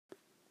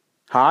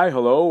Hi,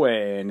 hello,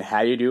 and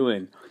how you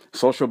doing?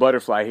 Social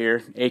Butterfly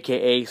here,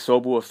 aka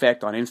Sobu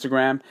Effect on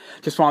Instagram.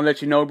 Just want to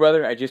let you know,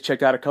 brother, I just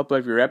checked out a couple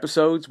of your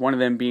episodes, one of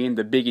them being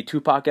the Biggie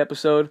Tupac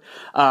episode.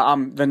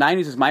 The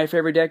 90s is my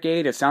favorite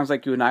decade. It sounds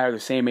like you and I are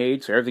the same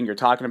age, so everything you're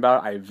talking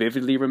about, I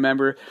vividly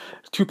remember.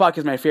 Tupac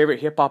is my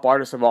favorite hip-hop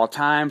artist of all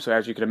time, so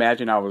as you can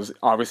imagine, I was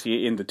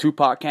obviously in the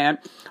Tupac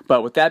camp.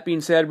 But with that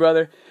being said,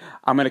 brother,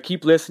 I'm going to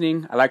keep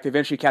listening. I'd like to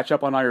eventually catch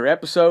up on all your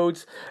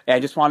episodes, and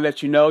I just want to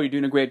let you know you're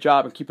doing a great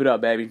job, and keep it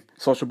up, baby.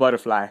 Social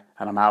Butterfly,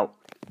 and I'm out.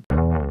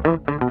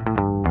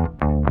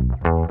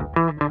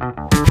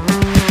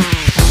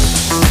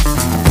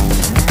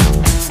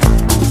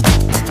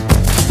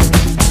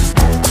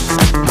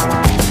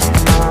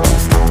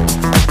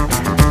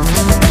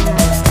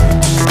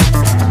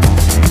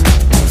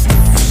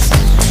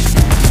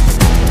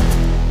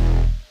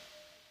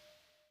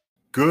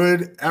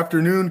 Good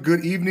afternoon,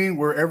 good evening,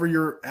 wherever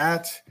you're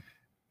at.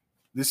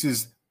 This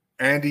is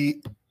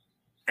Andy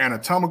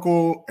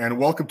Anatomical, and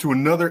welcome to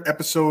another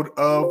episode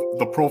of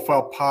the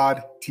Profile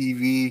Pod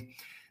TV,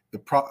 the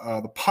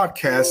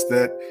podcast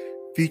that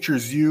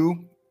features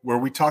you, where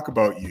we talk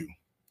about you.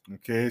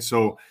 Okay,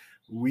 so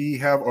we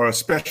have our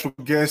special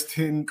guest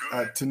in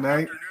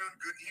tonight.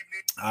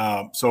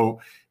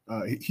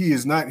 He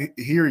is not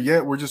here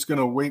yet. We're just going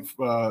to wait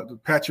to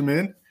patch him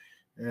in,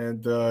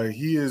 and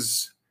he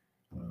is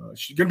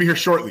she's going to be here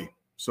shortly.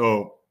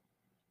 So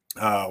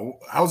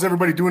how's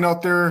everybody doing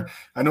out there?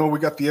 I know we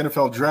got the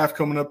NFL draft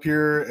coming up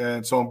here,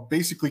 and so I'm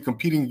basically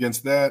competing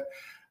against that.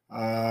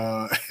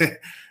 I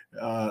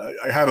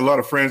had a lot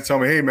of friends tell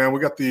me, hey, man, we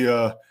got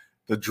the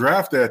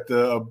draft at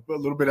a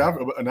little bit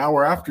after, an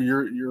hour after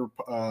your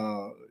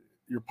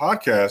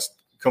podcast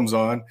comes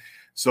on.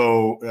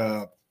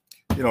 So,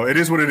 it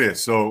is what it is.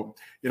 So,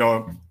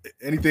 if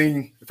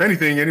anything,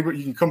 anybody,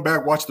 you can come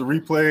back, watch the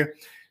replay,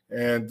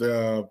 and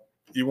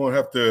you won't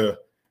have to,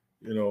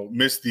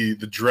 miss the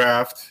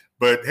draft.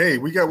 But hey,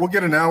 we'll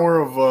get an hour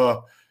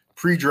of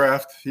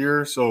pre-draft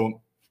here.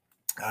 So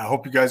I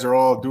hope you guys are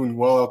all doing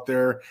well out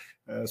there.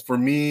 As for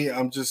me,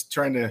 I'm just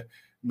trying to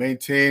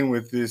maintain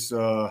with this,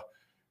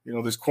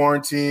 this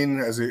quarantine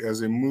as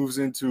it moves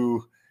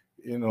into,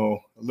 a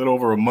little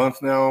over a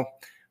month now.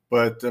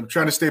 But I'm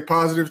trying to stay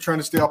positive, trying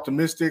to stay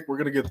optimistic. We're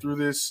gonna get through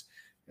this,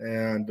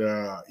 and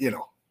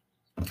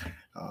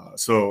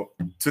so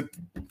to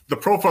the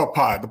Profile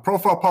Pod. The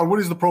Profile Pod, what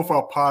is the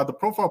Profile Pod? The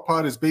Profile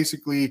Pod is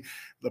basically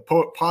the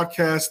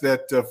podcast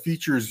that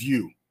features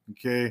you,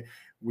 okay?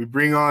 We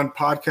bring on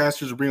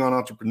podcasters, we bring on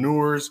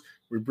entrepreneurs,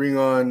 we bring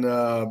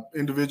on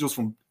individuals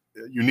from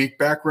unique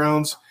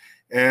backgrounds,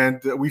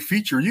 and we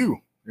feature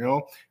you,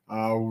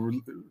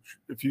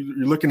 if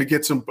you're looking to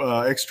get some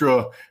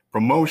extra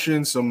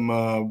promotion,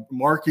 some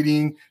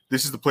marketing,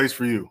 this is the place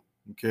for you,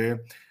 okay?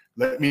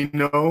 Let me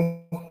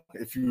know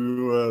if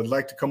you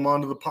like to come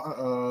on to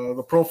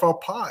the Profile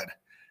Pod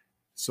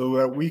so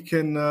that we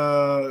can,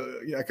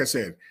 like I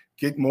said,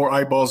 get more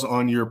eyeballs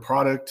on your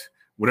product,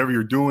 whatever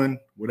you're doing,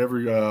 whatever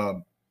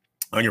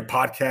on your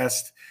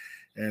podcast.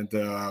 And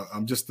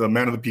I'm just the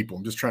man of the people.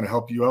 I'm just trying to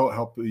help you out,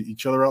 help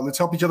each other out. Let's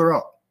help each other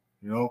out.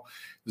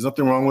 There's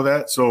nothing wrong with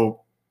that.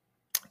 So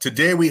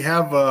today we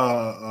have,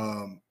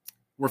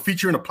 we're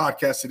featuring a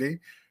podcast today,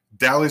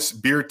 Dallas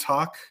Beer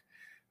Talk,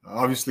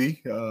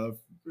 obviously,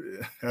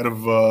 out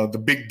of the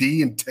Big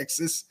D in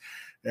Texas.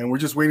 And we're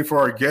just waiting for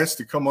our guests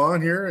to come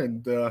on here,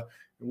 and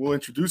we'll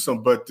introduce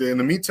them. But in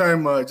the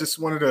meantime, I just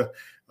wanted to,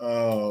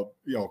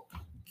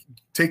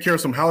 take care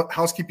of some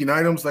housekeeping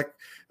items. Like,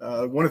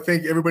 I want to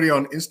thank everybody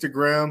on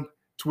Instagram,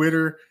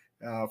 Twitter,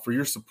 for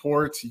your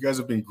support. You guys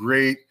have been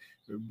great.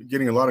 We're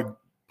getting a lot of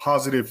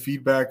positive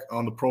feedback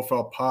on the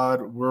Profile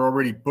Pod. We're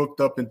already booked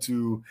up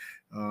into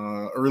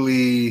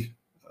early,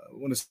 I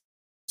want to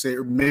say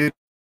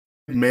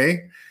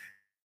mid-May,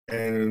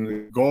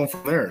 and going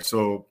from there.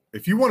 So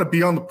if you want to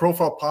be on the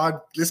Profile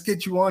Pod, let's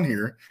get you on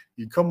here.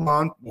 You come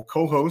on, we'll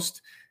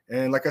co-host,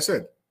 and like I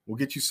said, we'll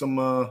get you some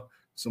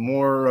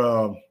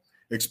more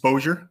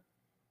exposure.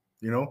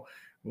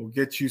 We'll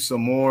get you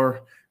some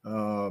more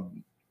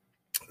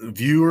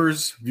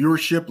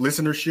viewership,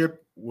 listenership,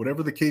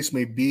 whatever the case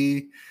may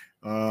be.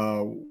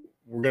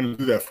 We're going to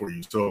do that for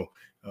you. So,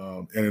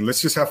 and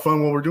let's just have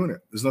fun while we're doing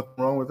it. There's nothing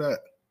wrong with that.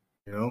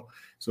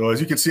 So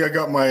as you can see, I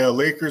got my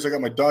Lakers, I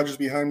got my Dodgers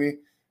behind me,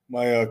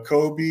 my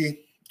Kobe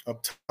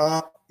up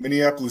top,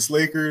 Minneapolis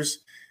Lakers,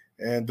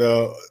 and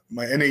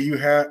my NAU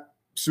hat,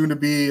 soon to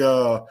be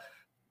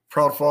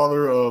proud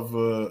father of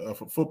a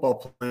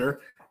football player,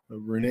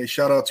 Renee.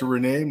 Shout out to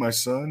Renee, my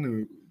son,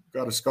 who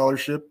got a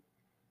scholarship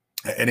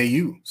at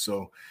NAU.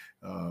 So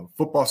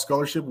football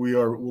scholarship,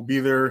 we'll be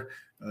there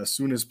as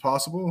soon as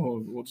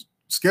possible. We'll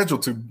schedule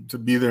to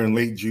be there in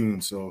late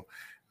June. So,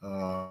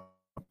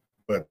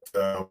 but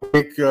I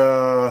think,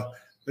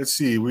 let's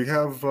see, we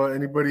have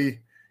anybody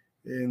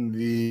in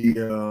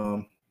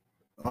the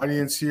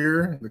audience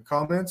here in the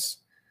comments.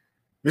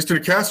 Mr.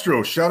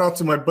 Nicastro, shout out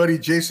to my buddy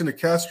Jason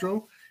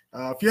Nicastro.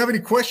 If you have any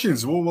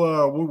questions,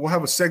 we'll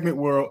have a segment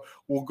where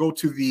we'll go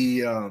to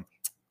the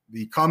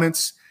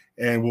comments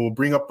and we'll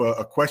bring up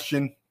a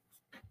question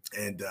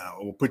and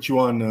we'll put you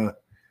on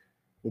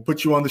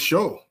the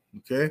show.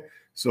 Okay,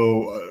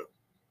 so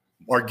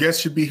our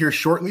guest should be here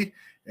shortly.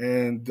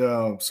 And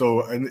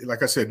and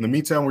like I said, in the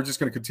meantime, we're just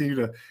going to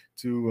continue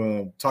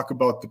to talk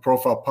about the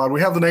Profile Pod. We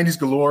have the 90s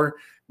Galore,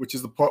 which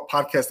is the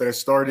podcast that I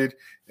started,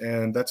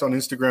 and that's on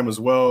Instagram as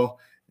well.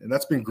 And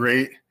that's been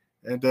great.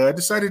 And I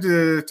decided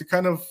to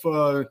kind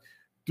of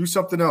do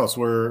something else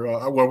where,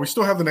 well, we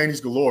still have the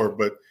 90s Galore,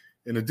 but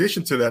in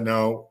addition to that,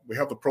 now we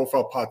have the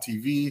Profile Pod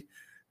TV,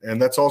 and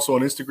that's also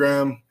on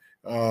Instagram.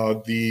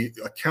 The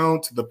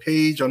account, the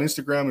page on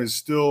Instagram is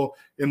still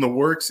in the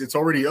works. It's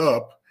already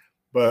up.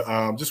 But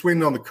I'm just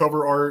waiting on the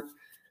cover art,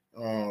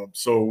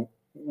 so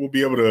we'll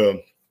be able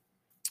to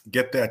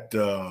get that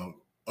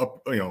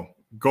up,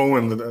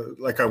 going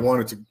like I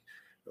wanted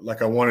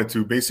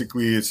to.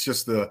 Basically, it's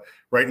just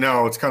right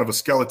now it's kind of a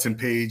skeleton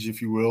page,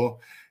 if you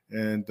will,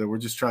 and we're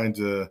just trying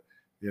to,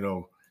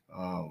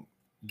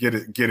 get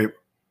it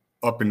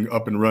up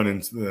and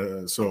running.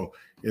 So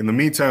in the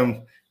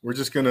meantime, we're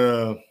just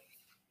gonna,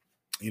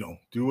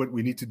 do what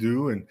we need to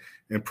do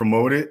and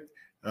promote it.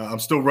 I'm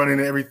still running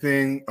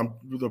everything.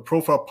 The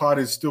Profile Pod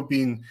is still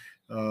being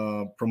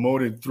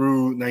promoted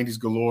through 90s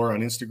Galore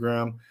on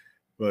Instagram,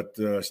 but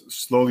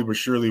slowly but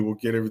surely we'll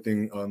get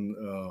everything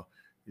on,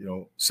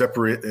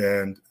 separate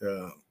and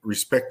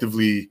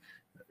respectively,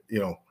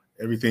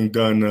 everything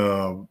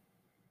done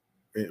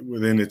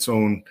within its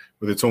own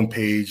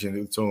page and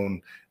its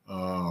own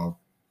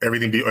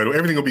everything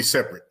will be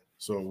separate.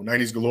 So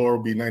 90s Galore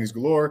will be 90s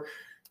Galore,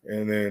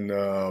 and then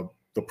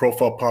the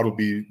Profile Pod will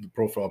be the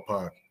Profile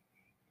Pod.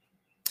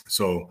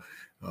 So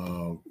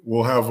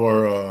we'll have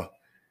our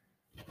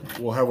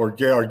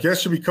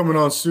guest should be coming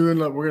on soon.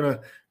 We're gonna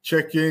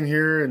check in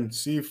here and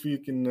see if he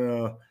can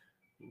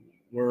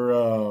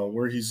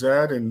where he's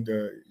at, and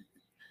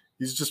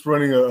he's just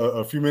running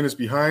a few minutes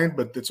behind,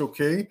 but it's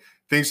okay.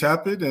 Things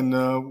happen,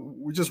 and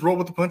we just roll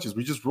with the punches.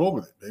 We just roll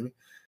with it, baby.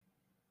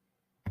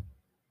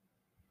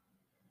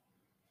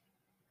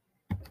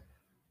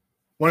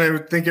 Want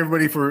to thank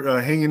everybody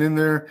for hanging in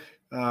there.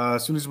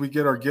 As soon as we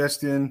get our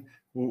guest in,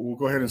 we'll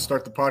go ahead and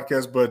start the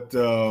podcast. But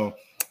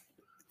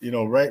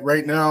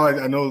right now,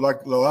 I know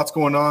like a lot's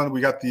going on.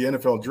 We got the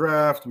NFL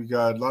draft. We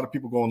got a lot of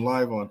people going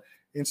live on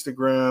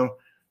Instagram.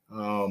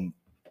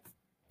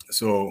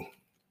 So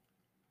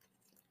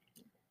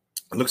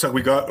it looks like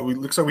we got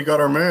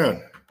our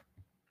man.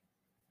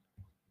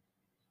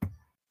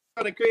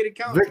 Got to create an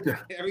account. Victor.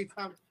 Every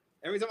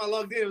time I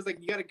logged in, it was like,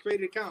 you got to create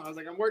an account. I was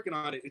like, I'm working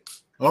on it.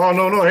 Oh,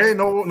 no. Hey,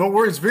 no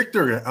worries,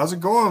 Victor. How's it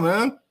going,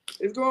 man?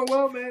 It's going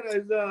well, man.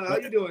 How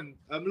you doing?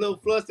 I'm a little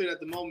flustered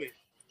at the moment.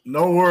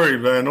 No worries,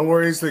 man. No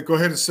worries. Go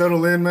ahead and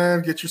settle in,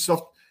 man. Get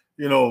yourself,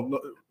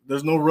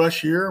 there's no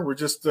rush here. We're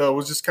just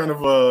was just kind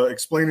of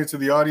explaining to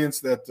the audience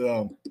that,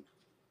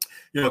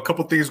 a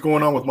couple things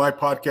going on with my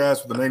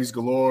podcast with the 90s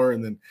Galore,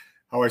 and then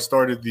how I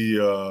started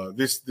the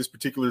this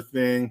particular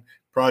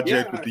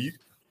project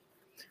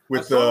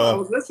I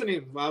was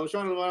listening. When I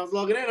was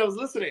logging in, I was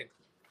listening.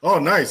 Oh,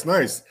 nice.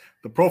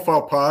 The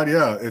Profile Pod,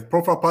 yeah. It's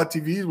Profile Pod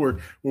TV, where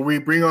we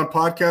bring on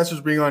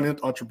podcasters, bring on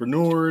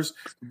entrepreneurs,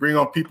 bring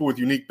on people with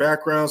unique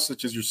backgrounds,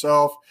 such as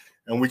yourself,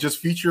 and we just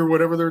feature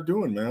whatever they're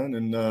doing, man.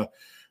 And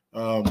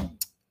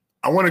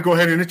I want to go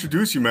ahead and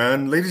introduce you,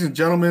 man. Ladies and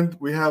gentlemen,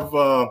 we have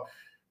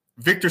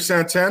Victor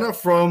Santana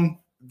from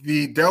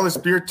the Dallas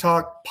Beer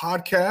Talk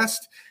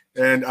podcast,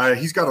 and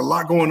he's got a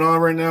lot going on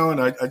right now, and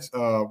I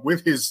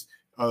with his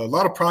a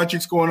lot of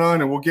projects going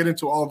on, and we'll get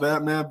into all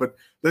that, man. But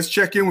let's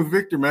check in with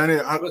Victor,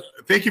 man.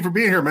 Thank you for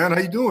being here, man. How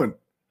you doing?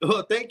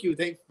 Oh, thank you.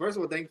 First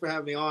of all, thanks for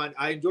having me on.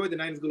 I enjoyed the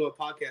 90s Galore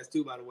podcast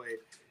too, by the way.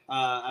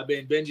 I've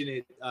been binging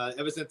it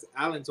ever since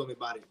Alan told me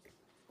about it.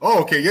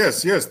 Oh, okay.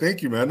 Yes.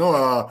 Thank you, man.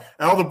 No,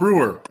 Al the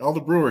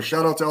Brewer.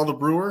 Shout out to Al the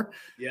Brewer.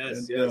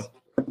 Yes.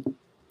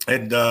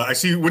 And I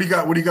see. What do you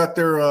got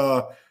there?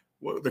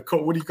 What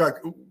do you got?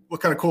 What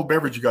kind of cold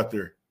beverage you got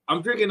there?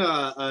 I'm drinking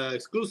a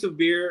exclusive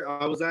beer.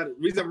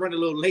 Reason I'm running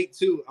a little late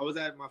too. I was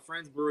at my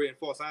friend's brewery in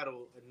Falls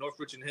Idol in North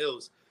Richland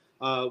Hills.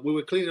 We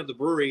were cleaning up the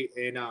brewery,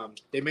 and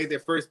they made their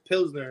first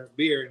Pilsner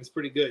beer, and it's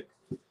pretty good.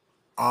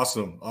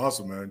 Awesome,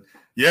 man.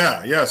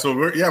 Yeah. So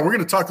we're going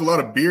to talk a lot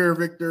of beer,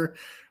 Victor.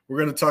 We're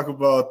going to talk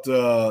about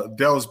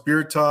Dallas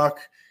Beer Talk,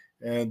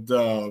 and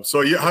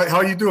so yeah, how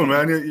are you doing,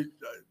 man?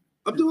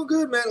 I'm doing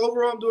good, man.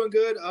 Overall, I'm doing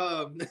good.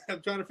 I'm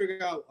trying to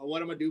figure out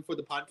what I'm gonna do for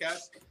the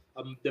podcast.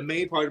 The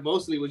main part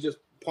mostly was just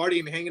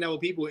partying, hanging out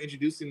with people,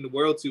 introducing the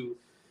world to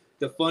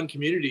the fun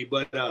community.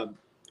 But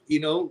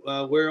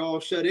we're all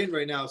shut in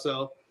right now,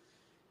 so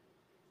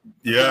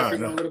yeah.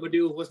 What I'm gonna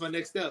do? What's my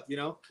next step?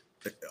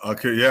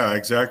 Okay. Yeah.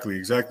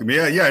 Exactly.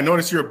 Yeah. I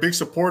noticed you're a big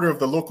supporter of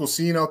the local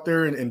scene out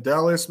there in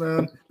Dallas,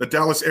 man. The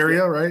Dallas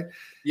area, right?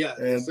 Yeah.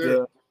 And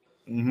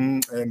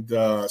yes,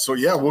 sir. So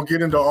yeah, we'll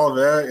get into all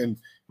that and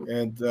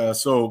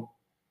so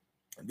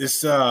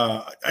this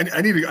I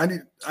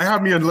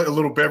have me a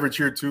little beverage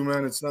here too,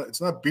 man. It's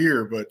not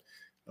beer, but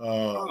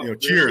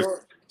cheers.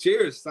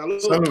 Cheers.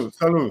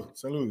 Salud.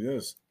 Salud.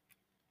 Yes.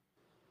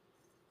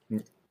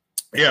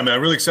 Yeah,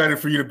 man, really excited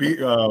for you to be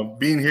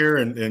being here,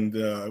 and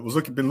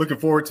been looking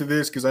forward to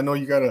this because I know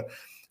you got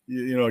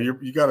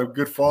you got a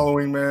good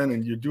following, man,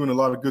 and you're doing a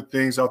lot of good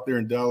things out there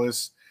in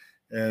Dallas.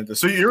 And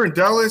so you're in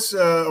Dallas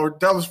or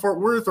Dallas Fort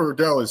Worth or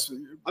Dallas?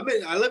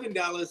 I live in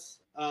Dallas.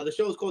 The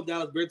show is called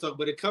Dallas Beer Talk,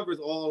 but it covers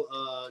all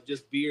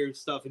just beer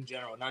stuff in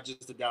general, not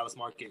just the Dallas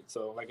market.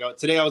 So like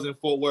today I was in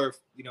Fort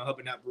Worth,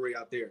 helping that brewery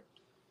out there.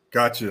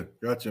 Gotcha,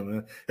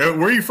 man.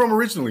 Where are you from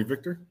originally,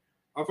 Victor?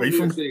 I'm from New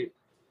York City.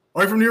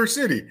 Are you from New York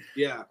City?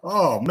 Yeah.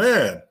 Oh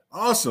man,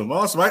 awesome.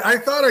 I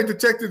thought I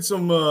detected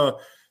some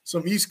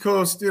East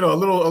Coast, a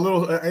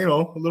little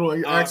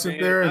accent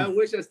there. I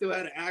wish I still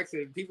had an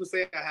accent. People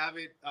say I have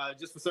it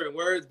just for certain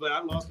words, but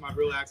I lost my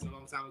real accent a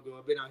long time ago.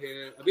 I've been out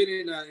here. I've been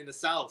in the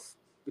South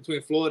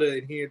between Florida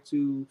and here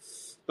to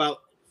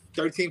about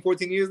 13,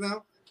 14 years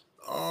now.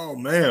 Oh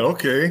man,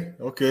 okay.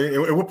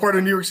 And what part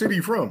of New York City are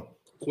you from?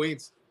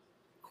 Queens,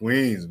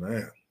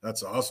 man.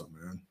 That's awesome,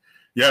 man.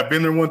 Yeah, I've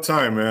been there one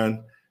time,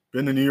 man.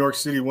 Been to New York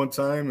City one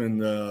time,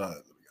 and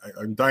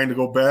I'm dying to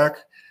go back.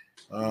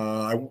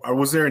 I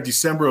was there in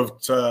December of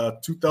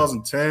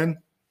 2010.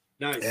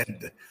 Nice.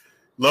 And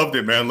loved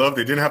it, man. Loved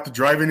it. Didn't have to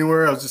drive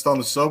anywhere. I was just on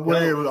the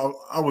subway.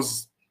 I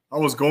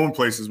was going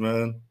places,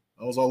 man.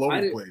 I was all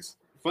over the place.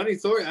 Funny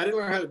story. I didn't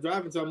learn how to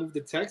drive until I moved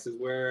to Texas,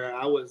 where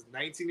I was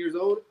 19 years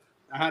old.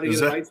 I had to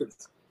get a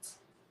license.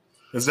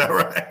 Is that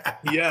right?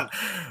 Yeah.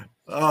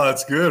 Oh,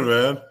 that's good,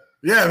 man.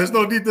 Yeah, there's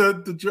no need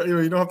to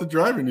you don't have to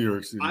drive in New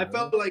York City. I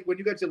felt like when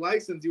you got your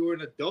license, you were an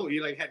adult.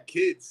 You had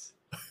kids.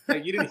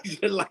 Like you didn't need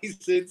your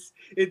license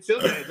until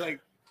then. Like,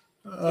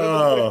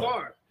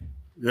 car.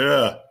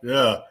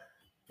 Yeah.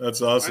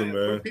 That's awesome,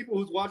 man. For people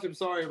who's watching,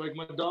 sorry, like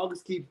my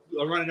dogs keep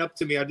running up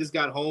to me. I just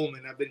got home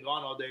and I've been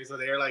gone all day, so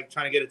they're like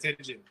trying to get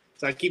attention.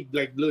 So I keep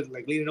like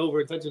leaning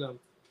over and touching them.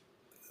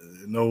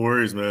 No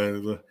worries,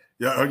 man.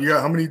 Yeah, you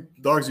got how many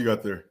dogs you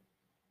got there?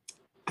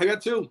 I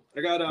got two.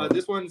 I got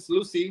this one's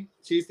Lucy.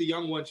 She's the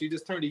young one. She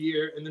just turned a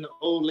year, and then the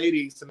old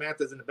lady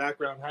Samantha's in the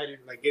background hiding,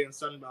 like getting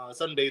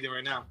sunbathing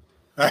right now.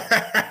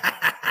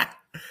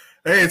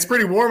 Hey, it's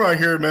pretty warm out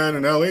here, man,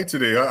 in LA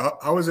today.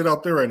 How is it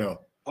out there right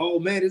now? Oh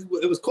man,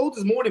 it was cold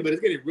this morning, but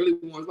it's getting really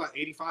warm. It's about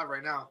 85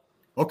 right now.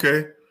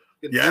 Okay.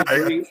 Yeah,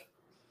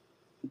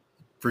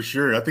 for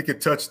sure. I think it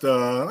touched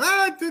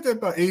I did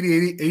about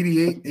 80,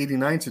 88,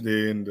 89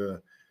 today. And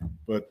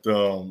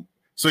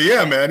so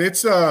yeah, man,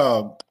 it's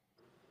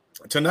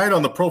tonight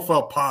on the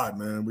Profile Pod,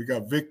 man. We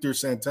got Victor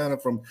Santana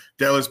from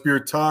Dallas Beer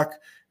Talk,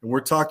 and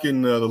we're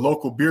talking the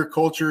local beer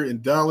culture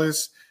in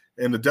Dallas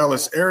and the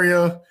Dallas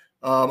area.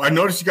 I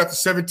noticed you got the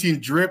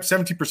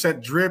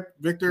 17% drip,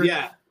 Victor.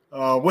 Yeah.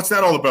 What's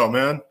that all about,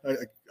 man?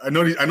 I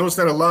noticed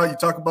that a lot. You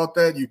talk about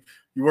that. You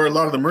wear a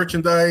lot of the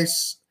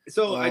merchandise.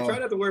 So I try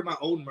not to wear my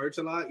own merch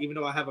a lot, even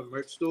though I have a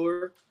merch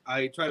store.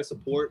 I try to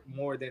support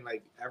more than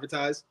like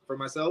advertise for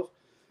myself.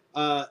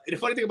 And the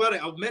funny thing about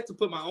it, I meant to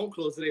put my own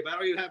clothes today, but I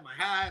don't even have my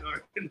hat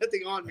or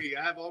nothing on me.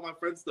 I have all my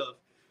friend's stuff.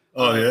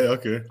 Oh yeah,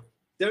 okay.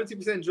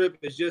 17% drip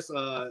is just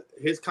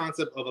his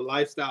concept of a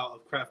lifestyle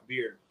of craft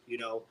beer.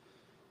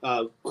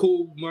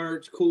 Cool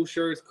merch, cool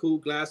shirts, cool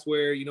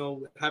glassware.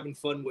 Having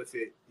fun with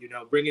it.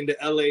 Bringing to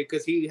LA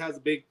because he has a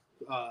big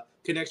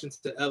connections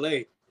to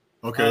LA.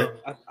 Okay.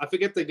 I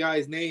forget the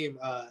guy's name.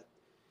 I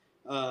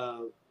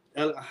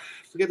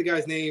forget the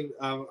guy's name.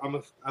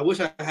 I wish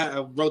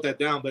I wrote that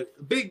down. But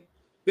big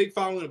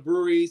following of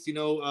breweries.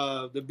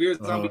 The Beer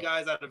Zombie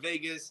guys out of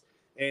Vegas,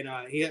 and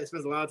he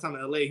spends a lot of time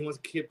in LA. He wants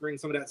to bring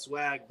some of that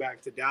swag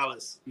back to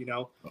Dallas.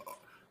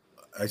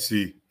 I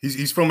see.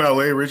 He's from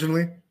LA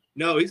originally.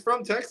 No, he's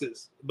from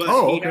Texas, but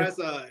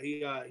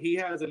he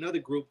has another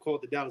group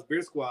called the Dallas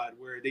Beer Squad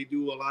where they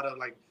do a lot of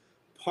like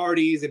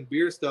parties and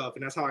beer stuff,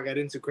 and that's how I got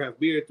into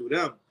craft beer through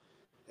them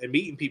and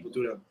meeting people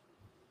through them.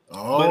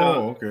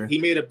 Okay. He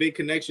made a big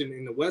connection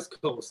in the West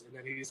Coast, and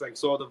then he just like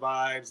saw the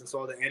vibes and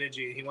saw the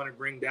energy, and he wanted to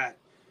bring that,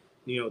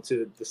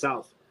 to the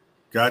South.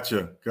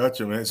 Gotcha,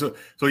 man. So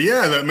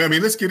yeah, I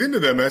mean, let's get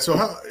into that, man. So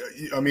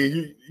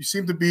you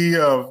seem to be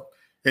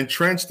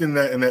entrenched in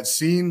that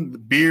scene, the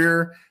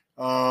beer.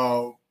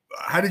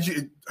 How did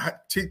you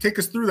take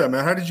us through that,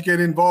 man? How did you get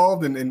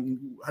involved,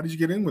 and how did you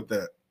get in with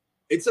that?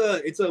 It's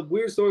a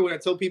weird story when I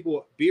tell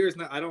people beer is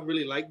not. I don't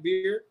really like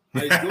beer.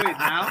 I enjoy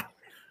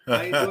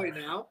it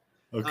now.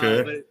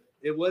 Okay. But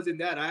it wasn't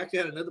that. I actually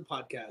had another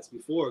podcast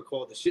before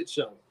called The Shit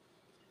Show.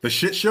 The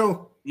Shit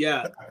Show?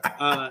 Yeah.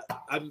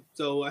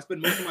 So I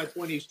spent most of my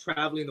 20s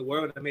traveling the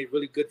world. I made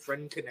really good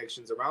friend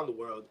connections around the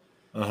world.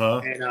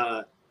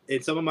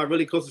 And some of my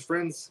really closest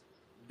friends,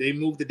 they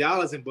moved to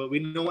Dallas, but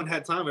no one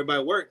had time.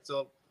 Everybody worked.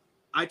 So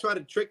I tried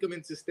to trick them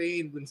into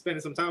staying and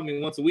spending some time with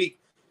me once a week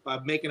by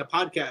making a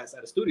podcast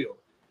at a studio.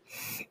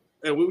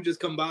 And we would just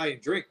come by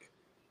and drink.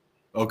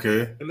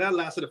 Okay. And that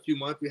lasted a few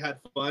months. We had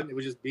fun. It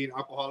was just being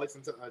alcoholics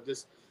and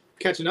just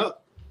catching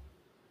up.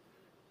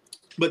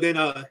 But then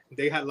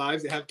they had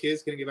lives. They have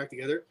kids. Couldn't get back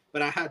together.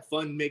 But I had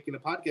fun making a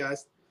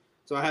podcast.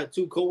 So I had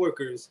two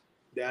coworkers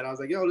that I was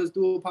like, yo, let's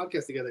do a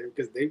podcast together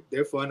because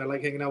they're fun. I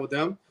like hanging out with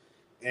them.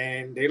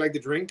 And they like to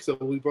drink. So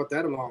we brought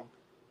that along.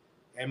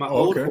 And my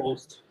old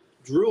host,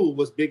 Drew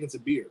was big into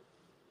beer,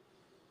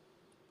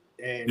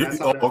 and that's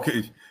how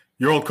okay.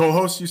 Your old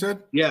co-host, you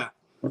said? Yeah.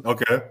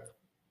 Okay.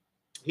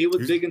 He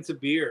was big into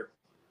beer,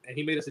 and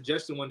he made a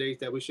suggestion one day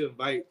that we should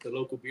invite the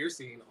local beer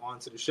scene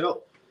onto the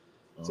show.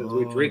 So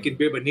we're drinking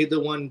beer, but neither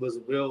one was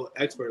a real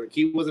expert. Like,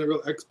 he wasn't a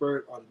real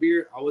expert on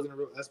beer. I wasn't a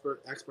real expert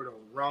on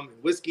rum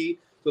and whiskey.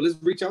 So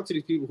let's reach out to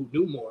these people who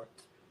knew more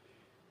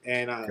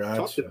and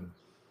talk to them.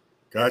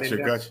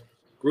 Gotcha.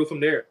 Grew from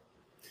there.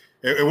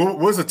 And what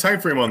was the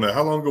time frame on that?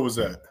 How long ago was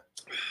that?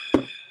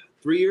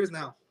 3 years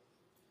now.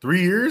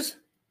 3 years?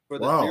 For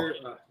the beer,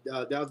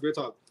 Dallas Beer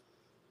Talk.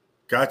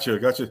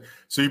 Gotcha.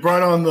 So you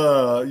brought them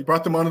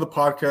onto the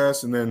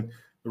podcast, and then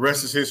the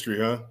rest is history,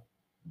 huh?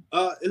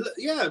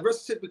 Yeah,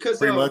 rest is because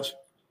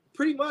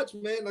pretty much,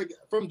 man. Like,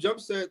 from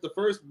Jumpstart, the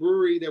first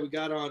brewery that we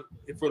got on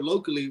for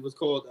locally was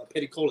called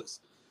Petticolas.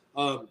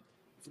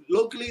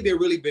 Locally, they're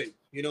really big.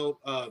 You know,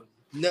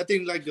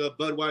 nothing like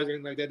Budweiser or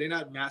anything like that. They're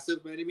not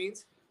massive by any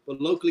means,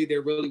 but locally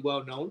they're really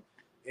well known.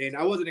 And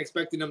I wasn't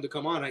expecting them to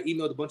come on. I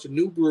emailed a bunch of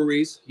new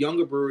breweries,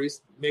 younger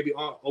breweries, maybe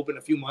open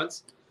a few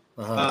months.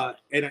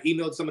 And I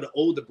emailed some of the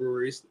older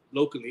breweries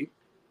locally,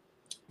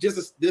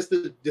 just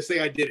to say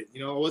I did it.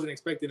 You know, I wasn't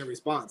expecting a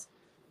response.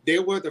 They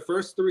were the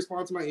first to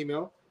respond to my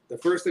email, the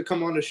first to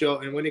come on the show.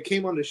 And when they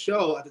came on the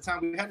show, at the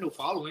time we had no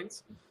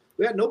followings,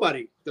 we had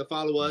nobody to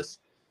follow us.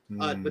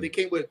 But they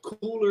came with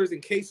coolers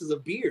and cases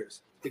of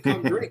beers to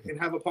come drink and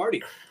have a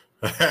party.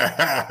 And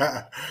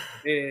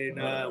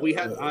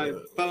I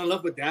fell in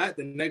love with that.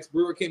 The next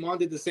brewer came on,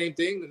 did the same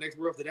thing. The next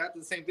brewer after that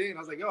did the same thing. And I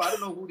was like, yo, I don't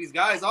know who these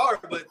guys are,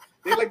 but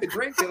they like to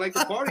drink, they like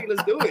to party,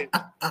 let's do it.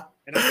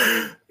 And I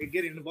started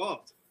getting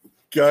involved.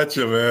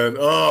 Gotcha, man.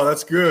 Oh,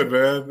 that's good,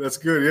 man. That's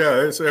good.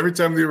 Yeah. So every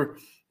time you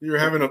were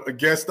having a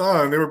guest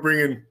on,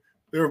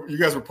 you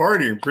guys were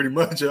partying pretty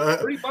much.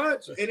 Pretty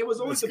much. And it was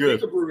always the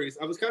bigger breweries.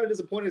 I was kind of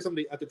disappointed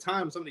at the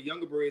time, some of the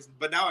younger breweries,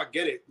 but now I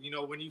get it. You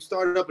know, when you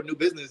started up a new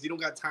business, you don't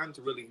got time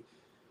to really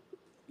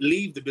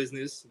leave the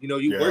business. You know,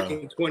 you're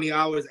working 20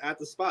 hours at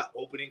the spot,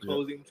 opening,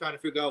 closing, trying to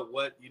figure out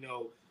what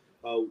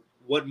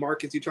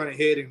markets you're trying to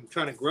hit and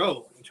trying to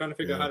grow and trying to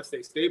figure out how to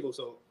stay stable.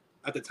 So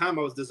at the time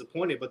I was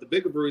disappointed, but the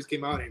bigger breweries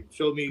came out and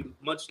showed me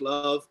much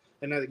love.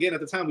 And again, at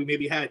the time we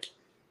maybe had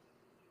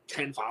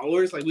 10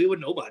 followers. Like, we were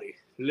nobody,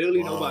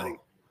 literally nobody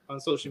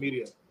on social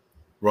media.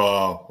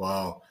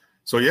 Wow.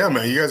 So yeah,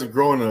 man, you guys have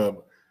grown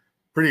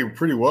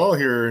pretty well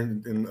here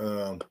in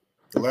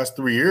the last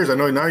 3 years. I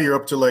know now you're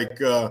up to like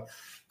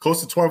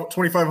close to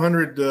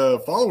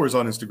 2,500 followers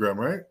on Instagram,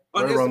 right?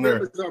 On right Instagram around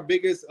there. is our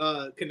biggest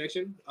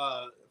connection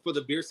for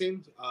the beer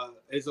scene.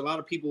 There's a lot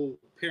of people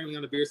apparently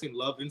on the beer scene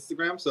love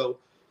Instagram. So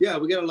yeah,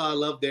 we get a lot of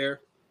love there.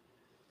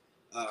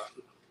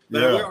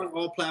 We're on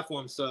all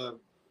platforms.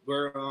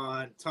 We're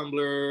on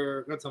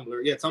Tumblr,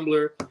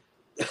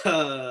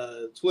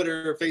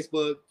 Twitter,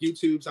 Facebook,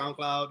 YouTube,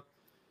 SoundCloud.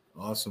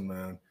 Awesome,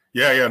 man.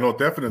 Yeah, no,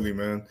 definitely,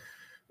 man.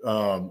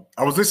 I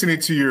was listening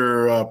to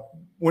your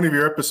one of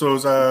your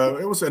episodes.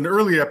 It was an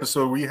early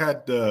episode. We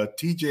had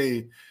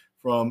TJ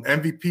from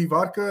MVP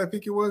Vodka, I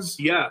think it was.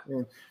 Yeah.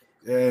 And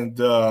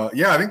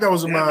I think that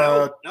was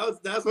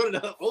that's one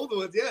of the older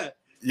ones. Yeah.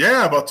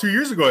 Yeah, about 2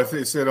 years ago, I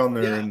think it said on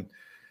there. Yeah. And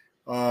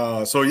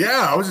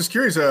I was just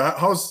curious.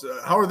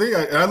 How are they?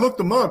 And I looked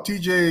them up.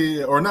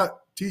 TJ, or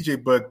not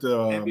TJ, but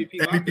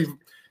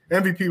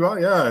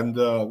MVP, yeah, and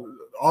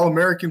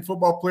All-American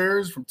football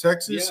players from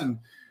Texas, and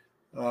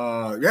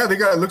they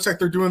got. It looks like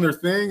they're doing their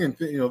thing, and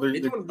they're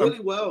doing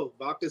really well.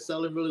 Vodka's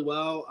selling really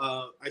well.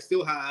 I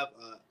still have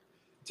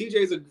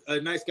TJ's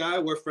a nice guy.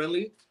 We're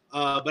friendly,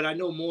 but I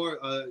know more.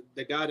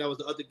 The guy that was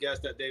the other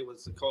guest that day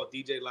was called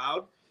DJ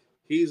Loud.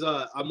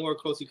 I'm more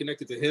closely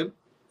connected to him,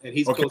 and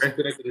he's closely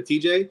connected to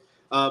TJ.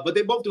 But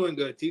they're both doing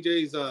good.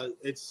 TJ's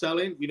it's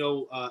selling. You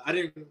know, I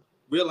didn't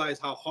realize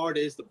how hard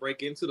it is to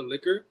break into the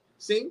liquor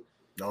scene.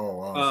 Oh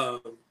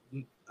wow.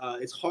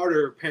 It's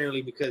harder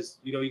apparently because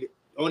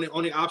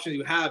only option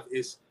you have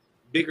is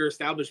bigger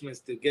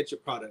establishments to get your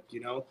product. You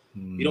know,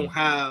 you don't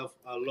have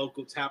a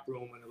local tap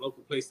room and a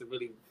local place to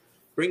really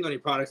bring on your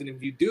products, and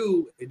if you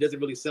do, it doesn't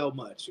really sell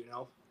much. You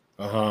know.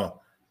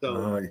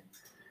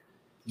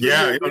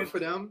 Yeah, good for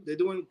them. They're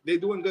doing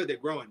good. They're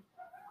growing.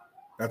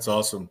 That's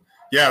awesome.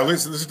 Yeah,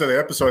 listen to the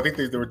episode. I think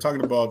they were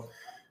talking about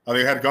how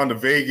they had gone to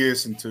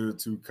Vegas and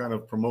to kind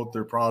of promote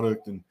their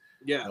product, and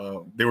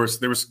they were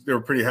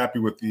pretty happy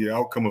with the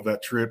outcome of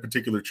that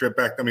particular trip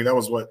back. I mean, that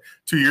was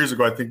 2 years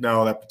ago, I think.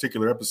 Now that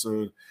particular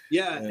episode.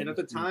 Yeah, and at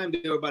the time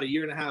they were about a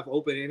year and a half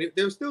open, and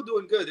they're still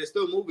doing good. They're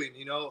still moving,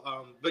 you know.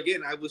 But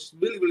again, I was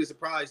really, really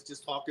surprised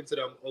just talking to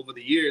them over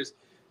the years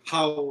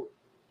how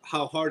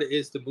hard it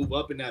is to move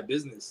up in that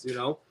business, you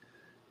know.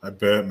 I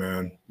bet,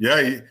 man.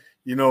 Yeah,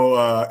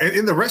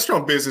 in the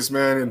restaurant business,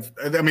 man,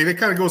 and I mean, it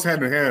kind of goes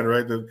hand in hand,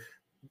 right? The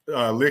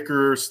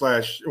liquor /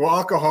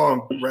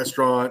 alcohol and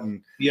restaurant,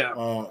 and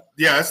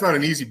it's not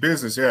an easy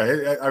business.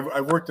 Yeah,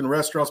 I've worked in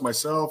restaurants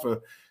myself,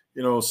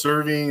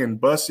 serving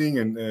and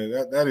busing, and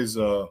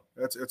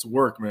that's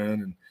work,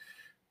 man.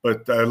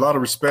 But a lot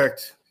of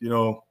respect,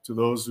 to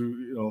those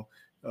who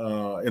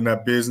in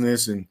that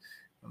business and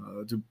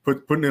to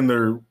putting in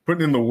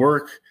the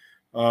work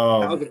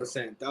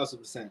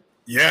 1,000%.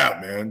 Yeah,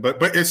 man.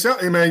 But it's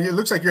man, it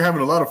looks like you're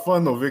having a lot of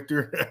fun though,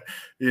 Victor.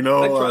 You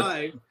know, I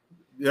try.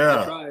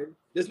 Yeah. I try.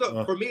 There's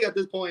no for me at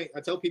this point.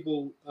 I tell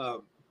people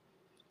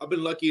I've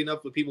been lucky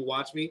enough that people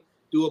watch me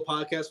do a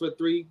podcast for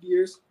 3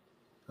 years,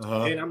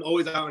 and I'm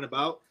always out and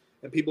about.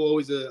 And people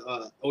always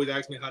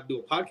ask me how to do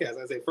a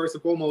podcast. I say first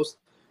and foremost,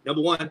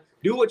 number one,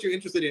 do what you're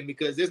interested in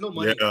because there's no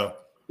money. Yeah.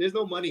 There's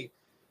no money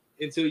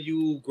until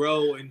you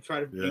grow and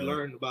try to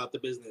learn about the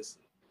business.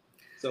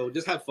 So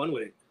just have fun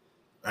with it.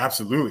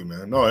 Absolutely,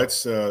 man. No,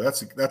 that's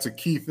a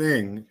key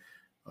thing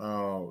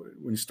when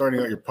you're starting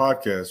out your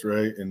podcast,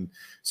 right? And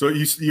so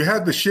you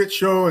had the shit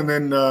show, and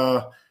then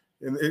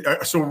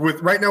so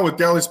with right now with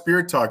Dallas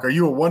Beer Talk, are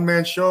you a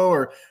one-man show,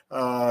 or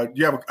do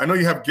you have? I know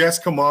you have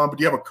guests come on, but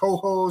do you have a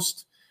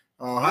co-host?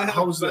 I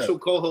have a special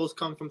co-host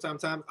come from time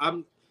to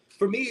time.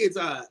 For me, it's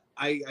I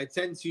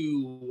tend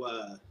to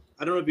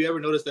I don't know if you ever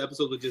noticed the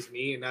episode with just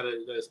me and not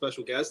a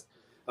special guest,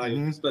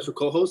 special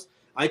co-host.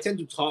 I tend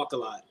to talk a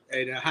lot,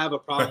 and I have a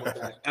problem with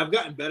that. I've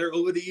gotten better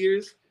over the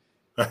years,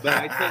 but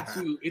I tend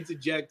to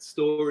interject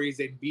stories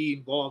and be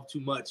involved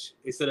too much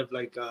instead of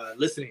like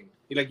listening.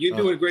 You're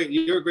doing great.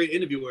 You're a great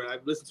interviewer.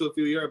 I've listened to a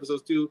few of your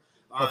episodes too.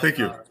 Thank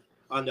you.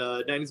 On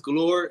the 90s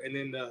Galore, and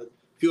then a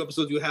few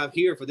episodes you have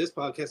here for this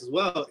podcast as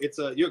well.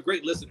 You're a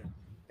great listener,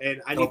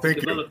 and I need to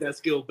develop that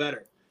skill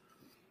better.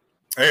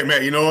 Hey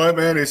man, you know what,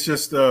 man? It's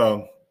just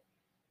I've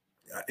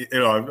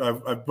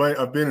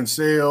been in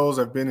sales.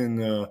 I've been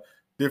in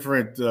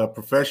different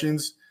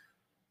professions,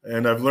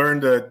 and I've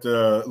learned that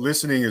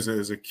listening is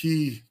a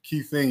key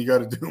thing you got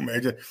to do,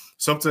 man.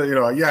 Sometimes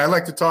I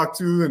like to talk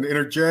to and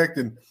interject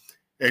and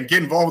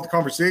get involved with the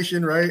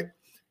conversation, right?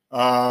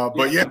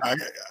 But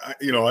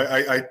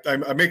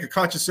I make a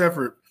conscious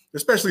effort,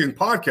 especially in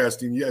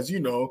podcasting, as you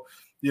know,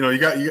 you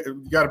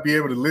got to be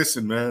able to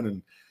listen,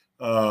 man,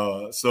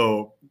 and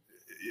so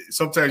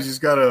sometimes you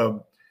just gotta,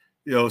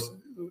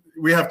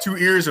 we have 2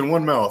 ears and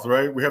 1 mouth,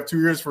 right? We have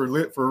 2 ears for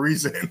a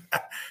reason.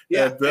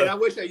 Yeah, and I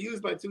wish I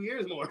used my 2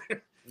 ears more.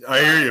 I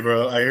hear you,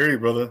 bro. I hear you,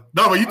 brother.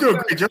 No, but you do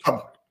a great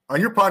job on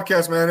your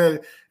podcast, man.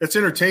 It's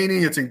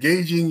entertaining. It's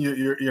engaging.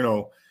 You're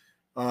a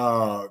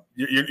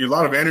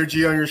lot of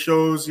energy on your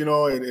shows.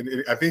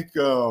 I think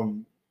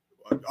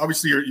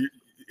obviously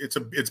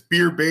it's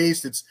beer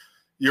based.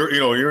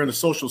 You're in a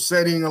social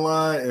setting a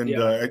lot, and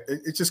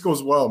it just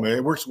goes well, man.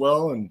 It works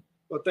well, and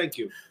well, thank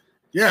you.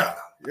 Yeah,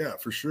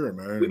 for sure,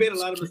 man. We made a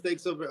lot of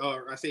mistakes I made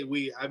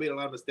a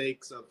lot of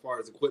mistakes as far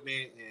as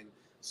equipment and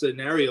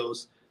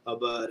scenarios,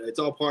 but it's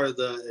all part of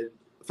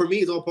for me,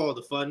 it's all part of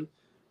the fun,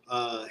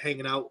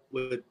 hanging out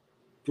with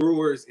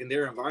brewers in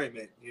their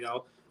environment,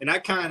 and I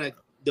kind of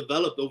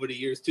developed over the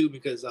years too,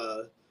 because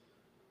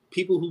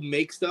people who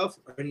make stuff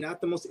are not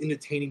the most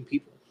entertaining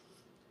people.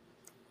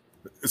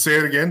 Say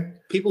it again.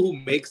 People who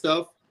make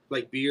stuff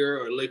like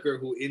beer or liquor,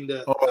 who in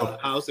the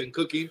house and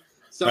cooking,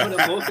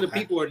 most of the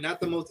people are not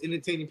the most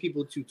entertaining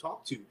people to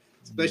talk to,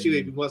 especially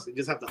if you want to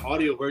just have the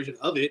audio version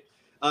of it.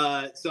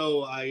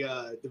 So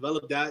I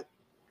developed that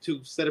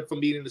to set up from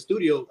being in the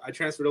studio. I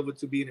transferred over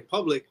to being in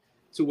public,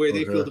 to where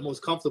they feel the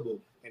most comfortable,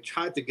 and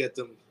tried to get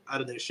them out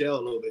of their shell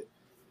a little bit.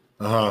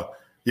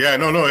 Yeah,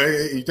 no,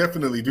 you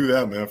definitely do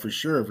that, man, for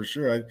sure.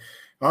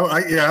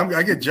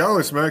 I get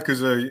jealous, man,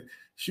 because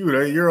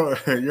you're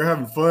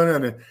having fun,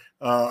 and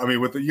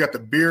you got the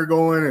beer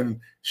going, and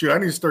I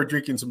need to start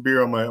drinking some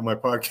beer on my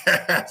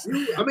podcast.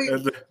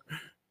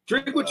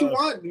 Drink what you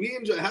want. We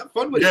enjoy, have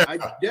fun with it. I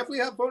definitely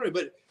have fun with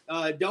it,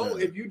 but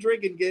don't if you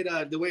drink and get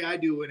the way I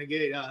do, and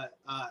get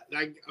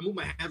I move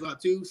my hands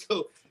out too,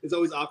 so it's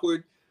always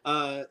awkward.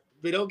 But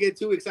don't get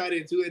too excited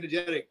and too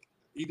energetic.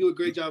 You do a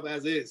great job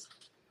as is.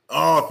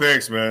 Oh,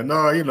 thanks, man.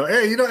 No,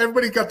 hey,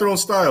 everybody got their own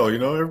style.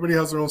 Everybody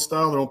has their own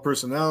style, their own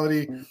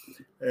personality.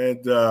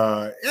 And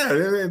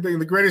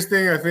the greatest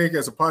thing I think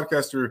as a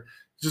podcaster,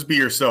 just be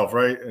yourself,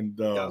 right? And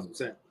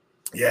 1,000%.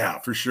 Yeah,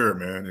 for sure,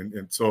 man.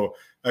 And so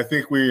I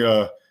think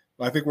we're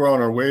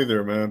on our way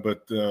there, man.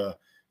 But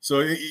so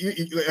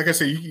like I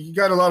said, you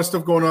got a lot of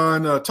stuff going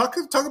on. Talk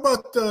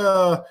about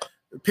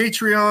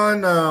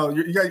Patreon.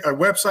 You got a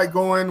website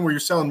going where you're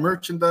selling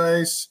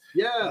merchandise.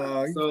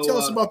 Yeah. Tell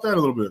us about that a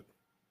little bit.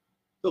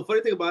 So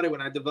funny thing about it,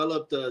 when I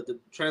developed the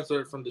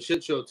transfer from the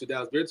shit show to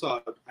Dallas Beer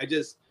Talk, I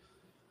just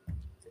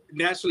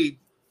naturally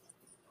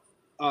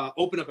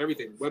open up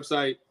everything,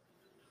 website,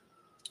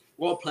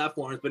 all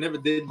platforms, but never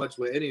did much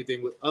with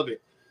anything of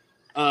it.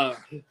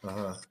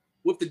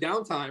 With the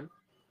downtime,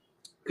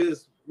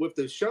 because with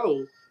the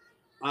show,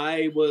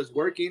 I was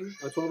working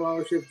a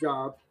 12-hour shift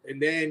job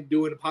and then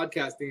doing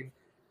podcasting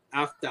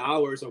after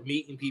hours of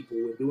meeting people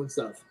and doing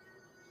stuff.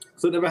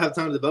 So I never have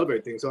time to develop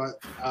everything. So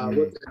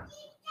with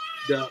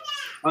the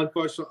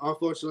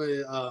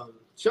unfortunately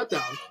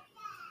shutdown,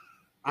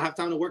 I have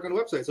time to work on the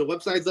website. So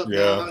website's up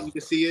now. You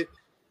can see it.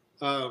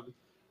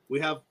 We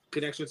have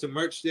connections to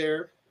merch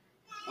there.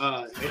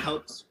 It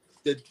helps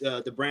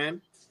the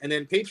brand. And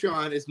then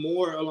Patreon is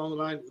more along the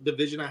line, the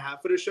vision I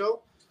have for the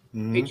show.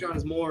 Patreon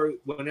is more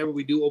whenever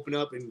we do open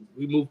up and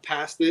we move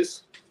past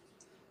this.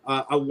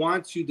 I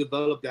want to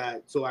develop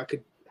that so I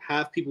could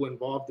have people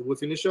involved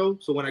within the show.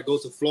 So when I go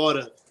to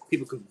Florida,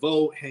 people can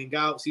vote, hang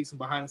out, see some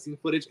behind the scenes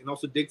footage, and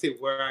also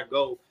dictate where I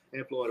go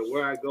in Florida,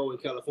 where I go in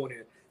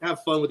California.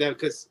 Have fun with that,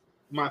 because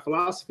my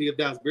philosophy of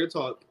Dallas Beer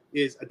Talk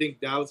is I think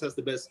Dallas has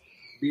the best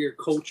beer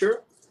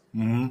culture.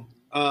 Mm-hmm.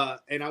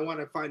 And I want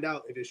to find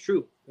out if it's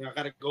true. You know, I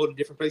got to go to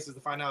different places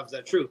to find out if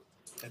that's true,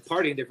 and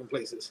party in different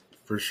places.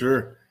 For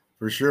sure,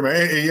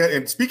 man.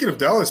 And speaking of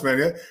Dallas,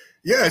 man,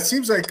 yeah, it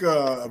seems like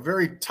a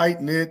very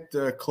tight knit,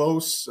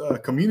 close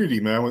community,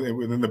 man,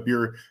 within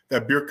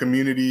that beer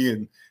community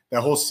and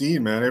that whole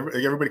scene, man.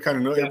 Everybody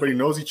kind of everybody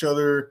knows each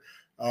other.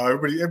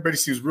 Everybody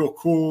seems real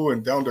cool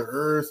and down to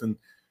earth, and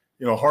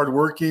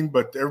hardworking,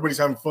 but everybody's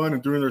having fun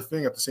and doing their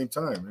thing at the same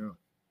time. Yeah.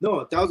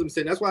 No,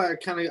 1,000%. That's why I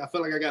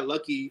felt like I got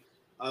lucky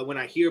when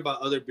I hear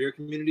about other beer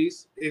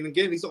communities. And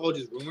again, these are all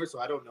just rumors, so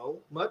I don't know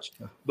much.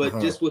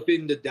 But just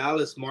within the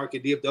Dallas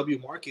market,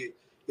 DFW market,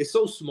 it's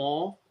so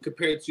small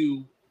compared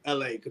to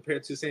LA,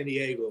 compared to San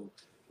Diego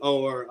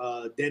or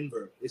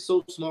Denver. It's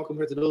so small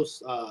compared to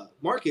those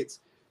markets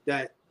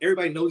that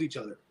everybody knows each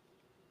other.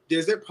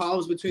 There's there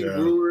problems between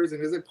brewers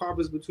and there's there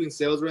problems between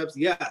sales reps.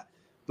 Yeah.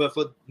 But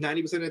for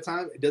 90% of the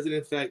time, it doesn't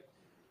affect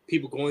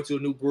people going to a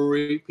new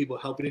brewery, people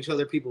helping each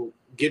other, people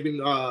giving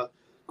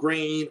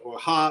grain or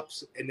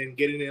hops and then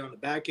getting it on the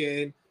back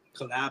end,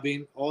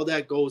 collabing. All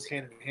that goes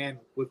hand in hand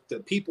with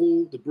the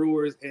people, the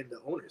brewers, and the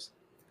owners.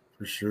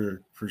 For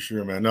sure,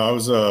 man. No, I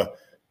was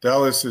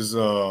Dallas is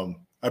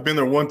I've been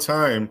there one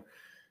time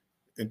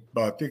in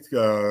I think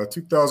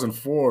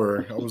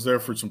 2004. I was there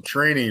for some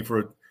training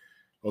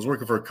I was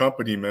working for a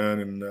company, man,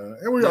 and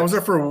I was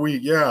there for a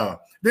week. Yeah,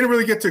 didn't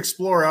really get to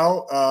explore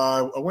out.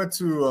 I went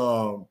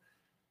to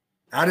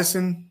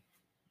Addison,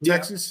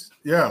 Texas.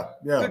 Yeah.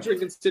 Good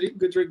drinking city.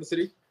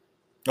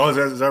 Oh,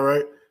 is that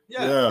right?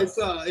 Yeah. It's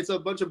a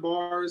bunch of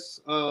bars.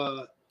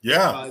 Within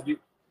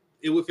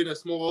a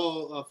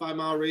small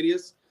 5-mile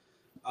radius.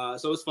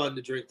 So it's fun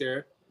to drink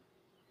there.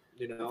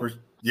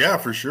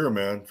 For sure,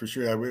 man. For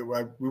sure. We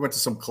went to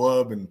some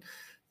club, and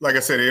like I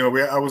said,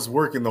 I was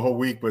working the whole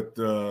week, but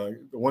the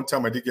one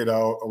time I did get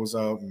out, I was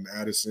out in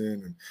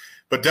Addison,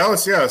 but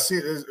Dallas,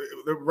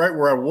 right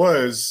where I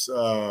was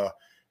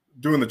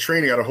doing the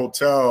training at a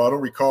hotel. I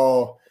don't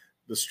recall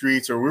the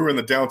streets, or we were in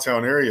the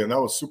downtown area, and that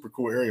was a super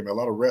cool area, man. A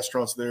lot of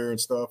restaurants there and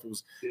stuff.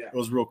 It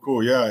was real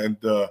cool. Yeah. And,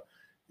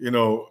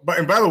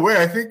 and by the way,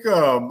 I think,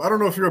 I don't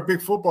know if you're a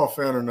big football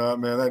fan or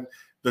not, man,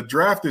 the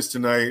draft is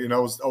tonight. And I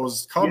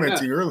was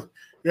commenting earlier.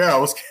 Yeah, I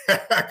was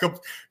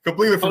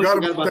completely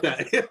forgot about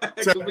that.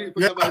 Completely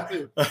forgot about it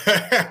too.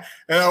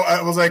 And I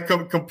was like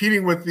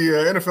competing with the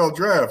NFL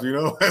draft,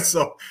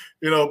 so,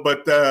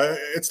 but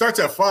it starts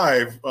at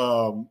 5,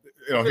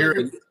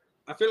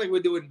 I feel like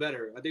we're doing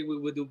better. I think we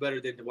would do better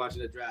than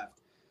watching the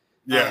draft.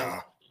 Yeah.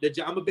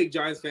 I'm a big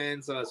Giants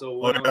fan, so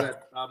when I was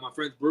at my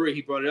friend's brewery,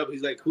 he brought it up.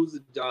 He's like, "Who's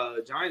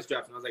the Giants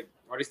draft?" And I was like,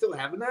 "Are they still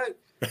having that?"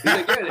 He's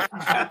like, "Yeah, the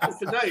draft is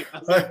tonight." I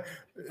was like,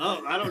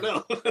 "Oh, I don't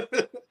know."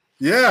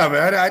 Yeah,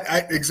 man.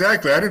 I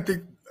exactly. I didn't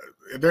think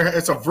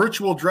it's a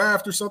virtual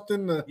draft or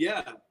something.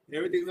 Yeah,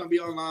 everything's gonna be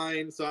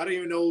online, so I don't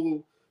even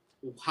know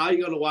how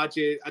you're gonna watch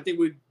it. I think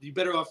we'd be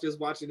better off just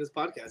watching this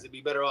podcast. It'd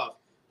be better off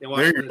than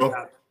watching the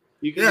draft.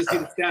 You can just see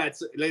the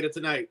stats later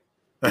tonight.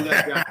 Who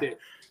got drafted.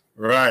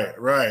 Right.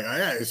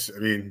 I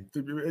mean,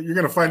 you're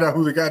gonna find out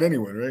who they got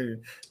anyway, right?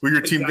 Who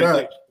your team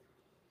got.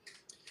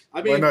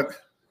 I mean, why not?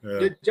 Yeah.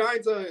 The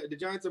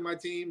Giants are my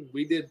team.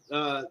 We did.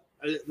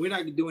 We're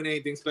not doing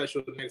anything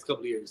special the next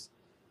couple of years.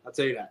 I'll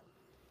tell you that.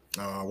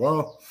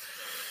 Well,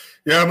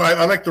 yeah,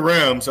 I like the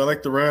Rams.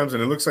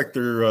 And it looks like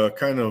they're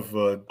kind of,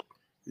 I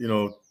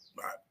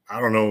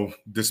don't know,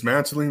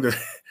 dismantling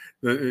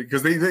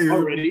because they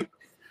already.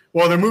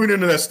 Well, they're moving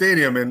into that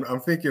stadium, and I'm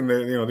thinking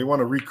that they want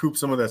to recoup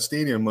some of that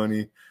stadium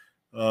money,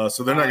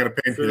 so they're not going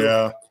to pay for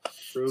that.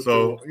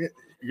 So you're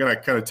going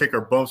to kind of take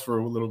our bumps for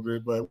a little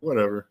bit, but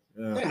whatever.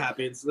 Yeah. It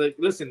happens. Like,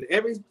 listen,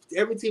 every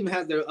team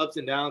has their ups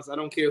and downs. I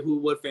don't care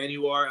what fan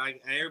you are.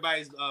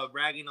 Everybody's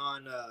ragging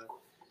on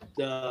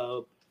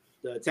the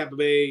Tampa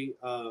Bay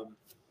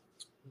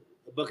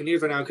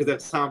Buccaneers right now because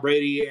that's Tom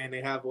Brady, and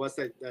they have what's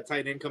that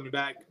tight end coming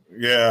back?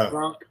 Yeah.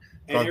 Gronk.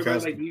 And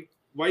everybody's like,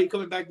 why are you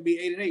coming back to be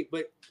 8-8?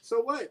 But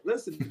so what?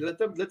 Listen, let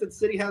the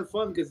city have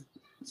fun, because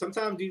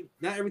sometimes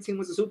not every team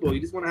wins the Super Bowl.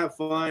 You just want to have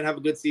fun, have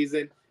a good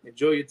season,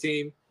 enjoy your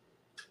team.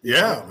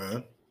 Yeah,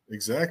 man.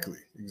 Exactly,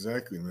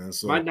 man.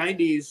 So my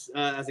 90s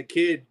as a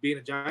kid, being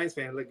a Giants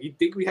fan, like, you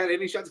think we had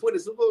any shot to win the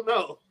Super Bowl?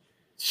 No,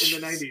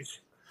 in the 90s.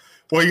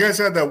 Well, you guys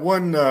had that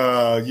one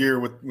year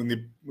when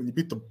you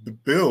beat the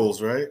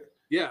Bills, right?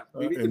 Yeah,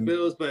 we beat the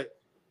Bills, but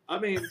I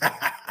mean.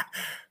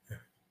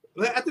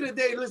 But at the end of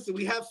the day, listen,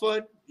 we have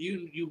fun.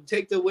 You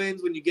take the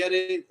wins when you get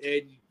it,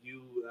 and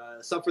you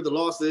suffer the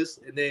losses,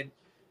 and then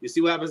you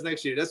see what happens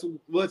next year. That's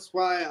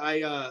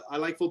why I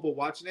like football,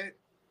 watching it.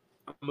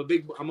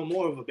 I'm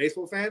more of a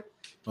baseball fan,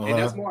 and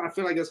that's more. I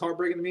feel like it's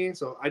heartbreaking to me,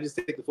 so I just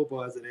take the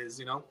football as it is,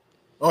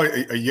 Oh,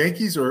 a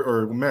Yankees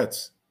or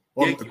Mets?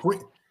 Oh, Yankees.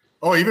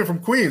 Even from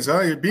Queens,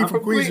 huh? You're being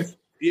from Queens.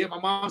 Yeah, my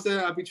mom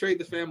said I betrayed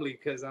the family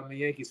because I'm a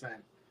Yankees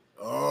fan.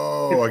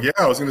 Oh, yeah,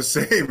 I was gonna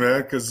say,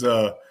 man, because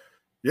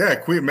Yeah,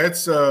 Queen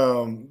Mets.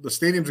 The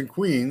stadium's in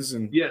Queens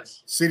and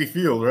Yes. City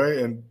Field, right?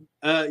 And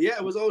Yeah,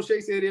 it was old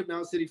Shea Stadium,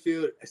 now City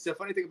Field. It's the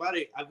funny thing about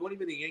it, I've only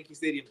been to Yankee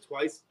Stadium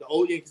twice, the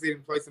old Yankee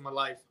Stadium twice in my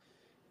life.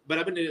 But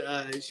I've been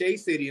to Shea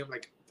Stadium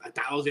like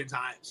 1,000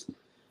 times.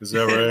 is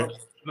that right?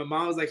 My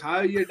mom was like, "How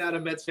are you not a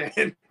Mets fan?"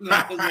 And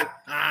I was like,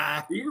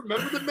 "Do you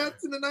remember the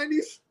Mets in the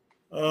 '90s?"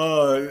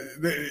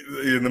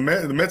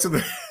 The Mets of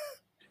the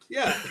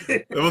Yeah.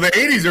 well, the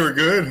 '80s were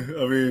good.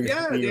 I mean,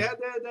 Yeah, they had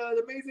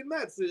the amazing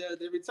Mets. They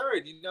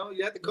returned. You know,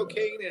 you had the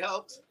cocaine. It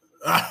helped.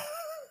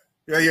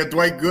 Yeah, you had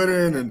Dwight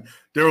Gooden and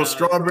Darryl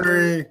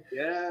Strawberry.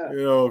 Yeah.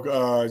 You know,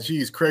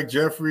 Craig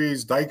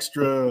Jeffries,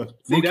 Dykstra,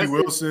 Mookie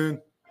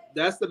Wilson.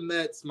 That's the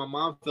Mets my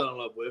mom fell in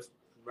love with,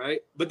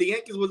 right? But the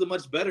Yankees wasn't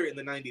much better in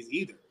the '90s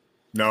either.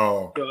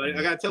 No. So I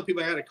gotta tell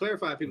people, I gotta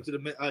clarify people to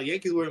the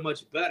Yankees weren't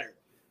much better,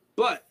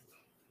 but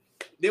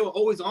they were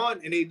always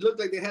on, and they looked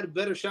like they had a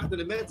better shot than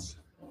the Mets.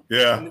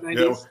 Yeah.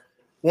 Yeah.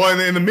 Well,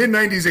 in the mid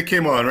 '90s, it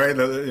came on, right?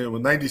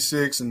 With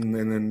 '96 and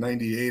then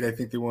 '98, I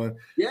think they won.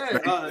 Yeah.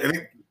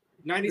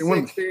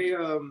 '96,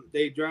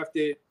 they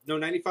drafted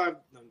 '95.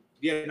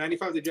 Yeah,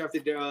 '95 they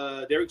drafted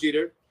Derek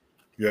Jeter.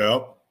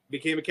 Yeah.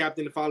 Became a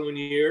captain the following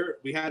year.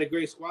 We had a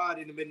great squad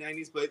in the mid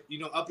 '90s, but you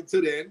know, up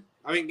until then,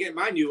 I mean,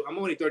 mind you, I'm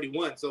only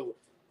 31, so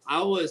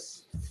I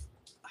was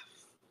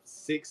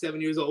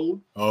 6-7 years old.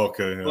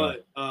 Okay. Yeah.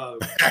 But all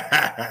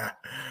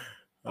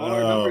I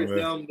remember is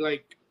them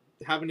like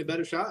having a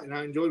better shot, and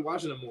I enjoyed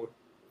watching them more.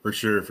 For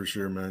sure,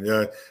 man.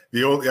 Yeah,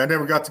 I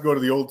never got to go to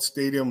the old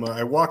stadium.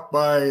 I walked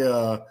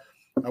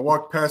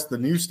past the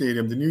new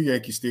stadium, the new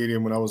Yankee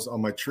Stadium, when I was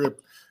on my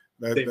trip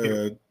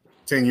 10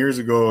 years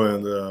ago,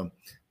 and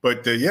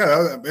but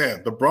yeah,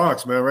 man, the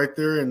Bronx, man, right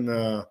there, and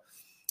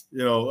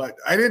you know,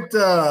 I didn't.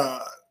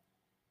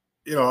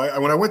 You know,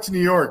 when I went to New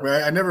York,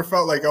 man, I never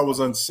felt like I was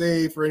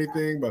unsafe or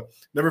anything, but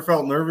never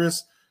felt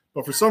nervous.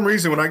 But for some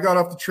reason, when I got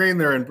off the train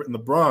there in the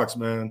Bronx,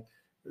 man,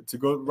 to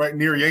go right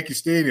near Yankee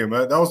Stadium,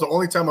 that was the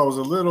only time I was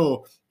a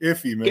little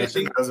iffy, man.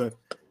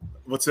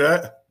 What's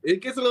that?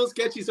 It gets a little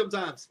sketchy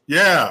sometimes.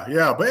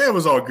 Yeah, but it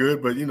was all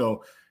good. But that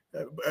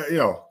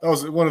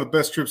was one of the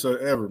best trips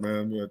ever,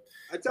 man.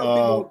 But,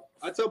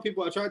 I try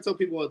to tell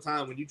people all the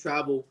time, when you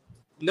travel,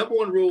 number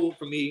one rule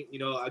for me, you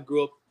know, I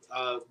grew up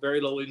very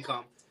low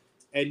income.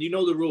 And you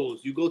know the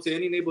rules. You go to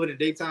any neighborhood in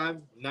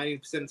daytime, 90%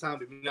 of the time,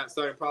 if you're not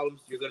starting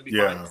problems, you're going to be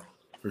fine.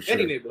 For sure.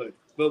 Any neighborhood.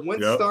 But once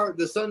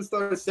the sun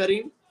starts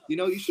setting, you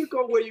know, you should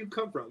go where you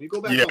come from. You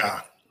go back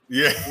home.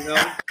 Yeah. You know?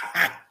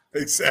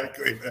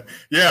 Exactly.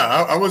 Yeah,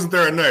 I wasn't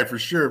there at night for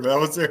sure, but I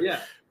was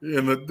there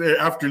in the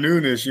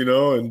afternoon-ish, you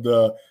know. And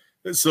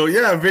so,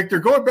 yeah, Victor,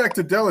 going back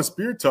to Dallas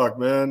Beer Talk,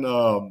 man.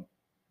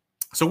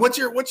 So what's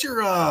your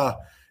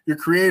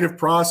creative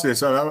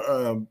process?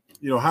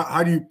 You know,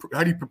 how do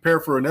you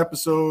prepare for an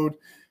episode?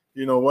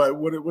 You know,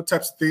 what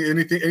types of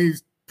things? Any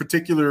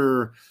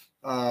particular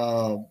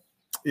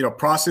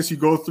process you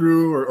go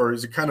through, or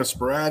is it kind of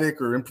sporadic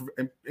or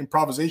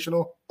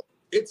improvisational?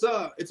 It's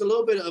a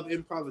little bit of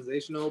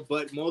improvisational,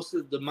 but most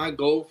of my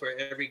goal for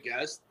every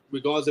guest,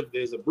 regardless if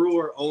there's a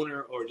brewer,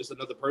 owner, or just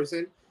another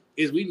person,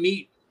 is we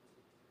meet.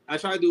 I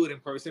try to do it in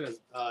person as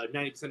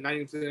 90% of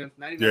the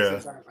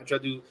time. I try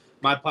to do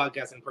my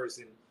podcast in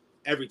person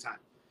every time.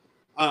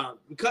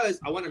 Because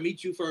I want to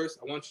meet you first.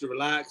 I want you to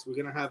relax. We're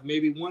going to have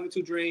maybe 1 or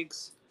 2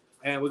 drinks,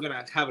 and we're going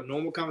to have a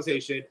normal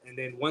conversation. And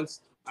then once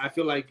I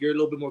feel like you're a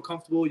little bit more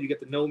comfortable, you get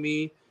to know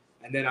me,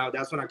 and then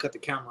that's when I cut the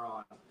camera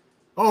on.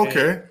 Oh,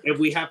 okay. And if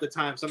we have the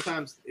time,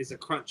 sometimes it's a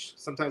crunch.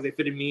 Sometimes they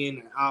fit me in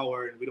an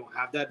hour, and we don't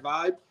have that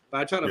vibe.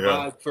 But I try to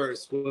vibe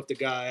first with the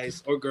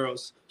guys or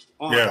girls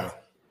on. Yeah.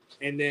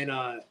 And then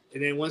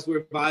once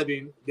we're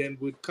vibing, then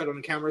we cut on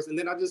the cameras, and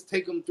then I just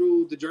take them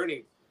through the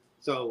journey.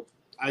 So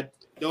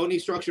the only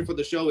structure for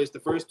the show is the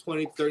first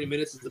 20-30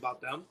 minutes is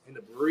about them and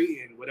the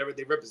brewery and whatever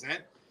they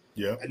represent.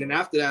 Yeah. And then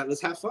after that,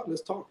 let's have fun.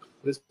 Let's talk.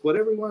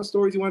 Whatever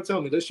stories you want to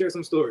tell me. Let's share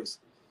some stories.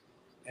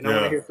 And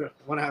I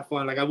want to have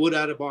fun like I would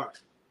at a bar.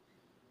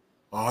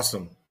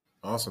 Awesome.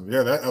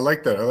 Yeah, I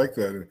like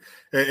that.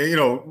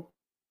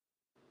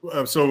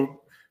 And,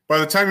 so by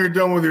the time you're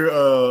done with your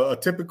a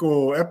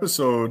typical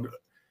episode,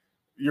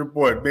 you're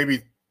what,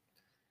 maybe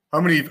how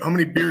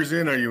many beers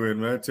in are you in,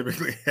 man?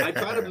 Typically, I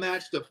try to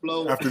match the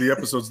flow after the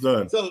episode's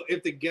done. So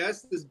if the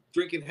guest is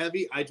drinking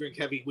heavy, I drink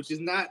heavy, which is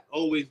not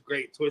always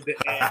great towards the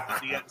end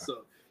of the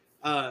episode.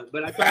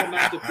 But I try to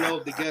match the flow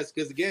of the guest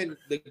because, again,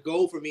 the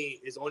goal for me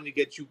is only to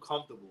get you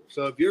comfortable.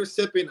 So if you're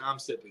sipping, I'm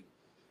sipping.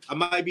 I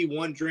might be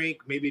 1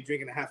 drink, maybe a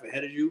drink and a half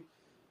ahead of you.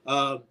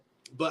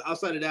 But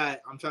outside of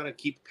that, I'm trying to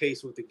keep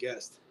pace with the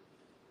guest.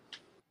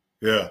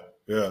 Yeah,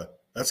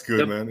 that's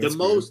good, man.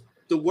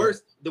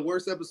 The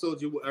worst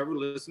episodes you will ever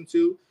listen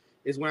to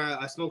is when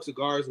I smoke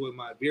cigars with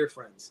my beer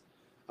friends.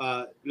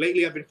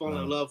 Lately, I've been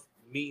falling in love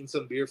meeting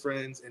some beer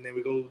friends, and then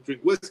we go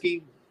drink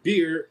whiskey,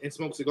 beer, and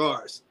smoke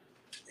cigars.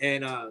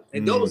 And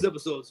in those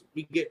episodes,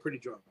 we get pretty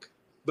drunk.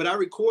 But I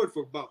record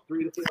for about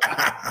 3 to 4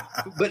 hours.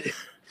 But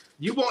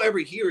you won't ever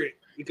hear it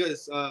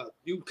because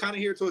you kind of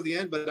hear it towards the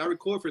end, but I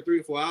record for 3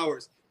 or 4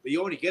 hours, but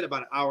you only get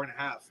about an hour and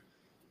a half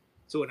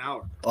to an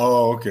hour.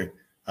 Oh, okay.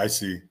 I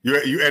see.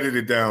 You edit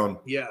it down.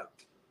 Yeah.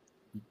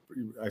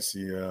 I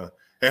see.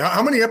 And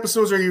how many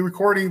episodes are you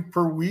recording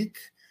per week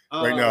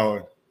right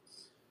now?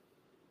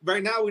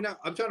 Right now,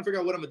 I'm trying to figure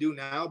out what I'm gonna do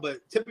now,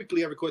 but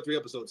typically I record 3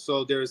 episodes.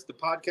 So there's the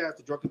podcast,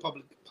 the Drunken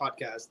Public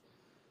podcast,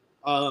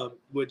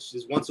 which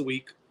is once a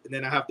week, and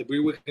then I have the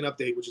Beer Weekend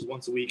Update, which is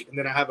once a week, and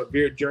then I have a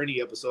Beer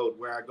Journey episode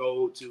where I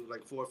go to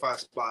like 4 or 5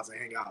 spots and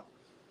hang out.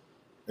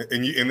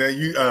 And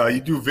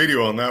you do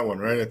video on that one,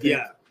 right? I think.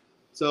 Yeah.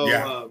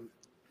 So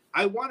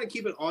I want to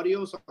keep it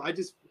audio. So I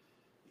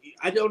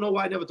don't know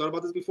why I never thought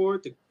about this before,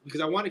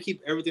 because I want to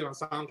keep everything on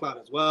SoundCloud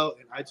as well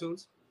and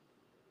iTunes.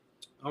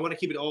 I want to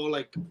keep it all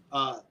like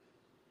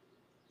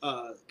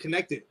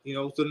connected, you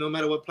know, so no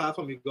matter what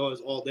platform you go, it's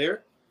all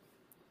there.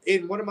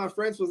 And one of my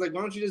friends was like,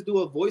 why don't you just do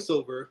a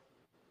voiceover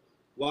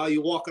while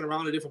you're walking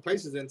around to different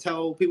places and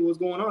tell people what's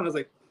going on? I was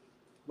like,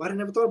 why did I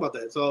never thought about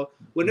that? So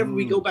whenever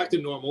we go back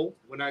to normal,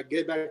 when I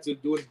get back to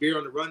doing Beer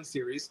on the Run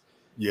series,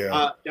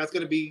 that's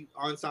going to be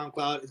on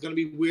SoundCloud. It's going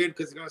to be weird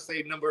because it's going to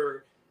say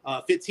number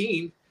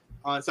 15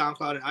 on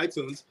SoundCloud and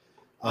iTunes.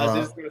 So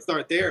it's going to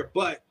start there.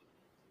 But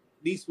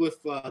at least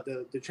with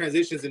the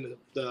transitions and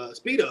the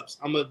speed ups,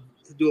 I'm going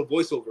to do a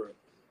voiceover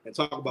and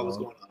talk about what's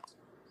going on.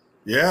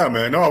 Yeah,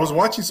 man. No, I was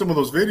watching some of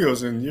those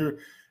videos, and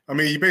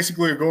you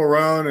basically go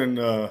around and,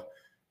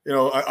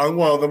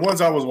 the ones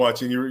I was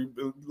watching,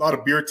 a lot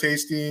of beer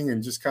tasting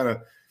and just kind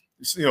of,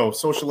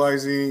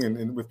 socializing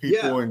and with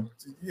people and,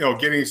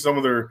 getting some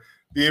of the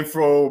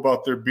info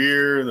about their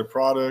beer and their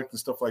product and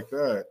stuff like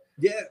that.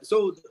 Yeah.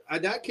 So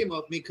that came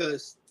up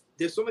because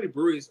there's so many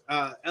breweries.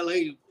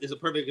 LA is a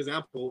perfect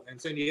example, and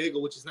San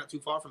Diego, which is not too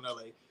far from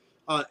LA.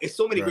 It's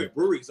so many great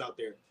breweries out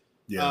there.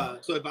 Yeah.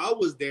 So if I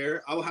was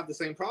there, I would have the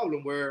same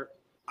problem where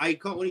I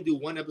can only do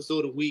 1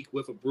 episode a week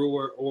with a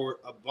brewer or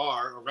a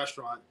bar or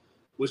restaurant,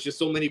 which is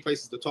so many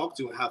places to talk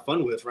to and have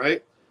fun with,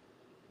 right?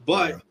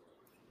 But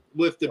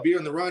with the Beer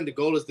on the Run, the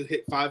goal is to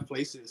hit 5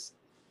 places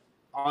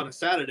on a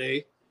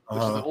Saturday,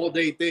 which is an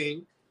all-day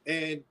thing,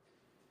 and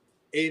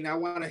I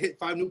want to hit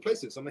 5 new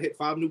places. I'm gonna hit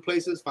 5 new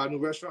places, 5 new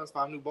restaurants,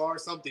 5 new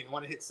bars, something. I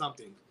want to hit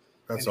something.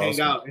 That's and awesome.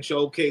 Hang out and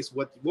showcase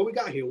what we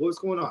got here. What's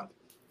going on?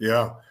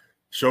 Yeah.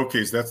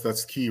 Showcase,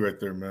 that's key right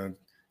there, man.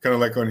 Kind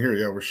of like on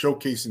here, we're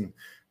showcasing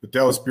the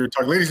Dallas Beer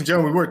Talk. Ladies and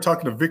gentlemen, we were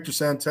talking to Victor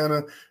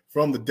Santana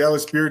from the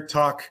Dallas Beer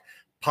Talk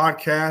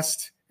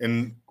podcast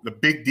and the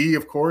Big D,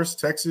 of course,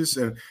 Texas.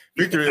 And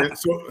Victor,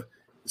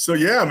 so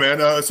yeah, man.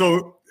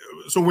 So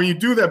when you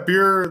do that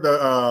beer,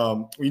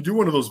 when you do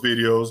one of those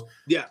videos,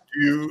 do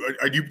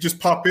you just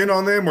pop in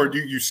on them, or do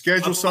you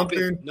schedule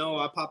something? No,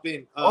 I pop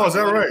in. Is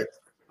that right?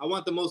 I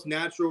want the most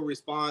natural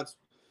response.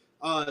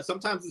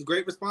 Sometimes it's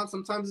great response,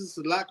 sometimes it's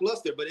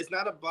lackluster, but it's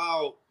not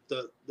about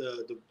the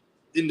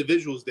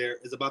individuals there.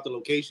 It's about the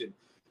location.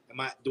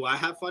 Do I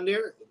have fun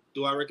there?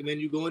 Do I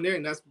recommend you going there?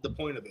 And that's the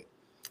point of it.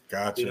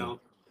 Gotcha.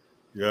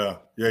 Yeah.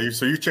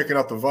 So you're checking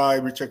out the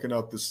vibe. You're checking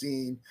out the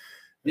scene.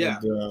 Yeah.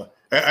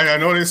 And I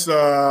noticed.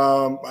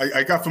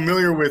 I got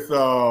familiar with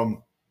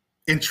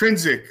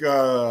Intrinsic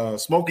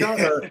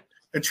Smokehouse.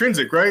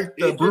 Intrinsic, right?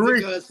 The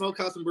brewery.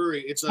 Smokehouse and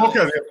Brewery. It's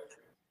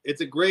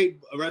a great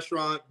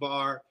restaurant,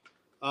 bar.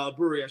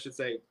 Brewery, I should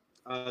say.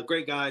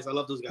 Great guys. I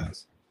love those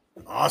guys.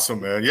 Awesome,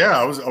 man. Yeah,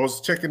 I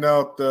was checking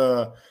out.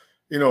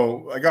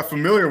 I got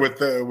familiar with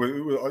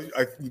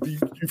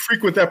you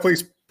frequent that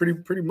place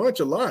pretty much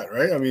a lot,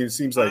 right? I mean, it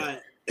seems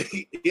like.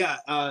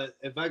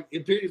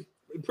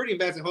 Pretty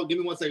embarrassing. Hold, give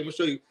me 1 second. I'm gonna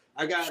show you.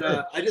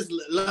 I just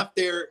left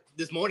there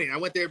this morning. I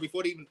went there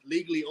before they even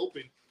legally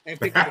opened and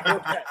picked up a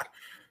 4-pack.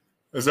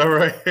 Is that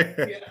right?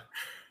 Yeah.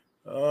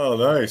 Oh,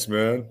 nice,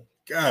 man.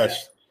 Gosh.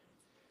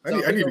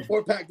 Yeah. I need a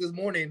 4-pack this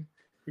morning.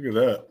 Look at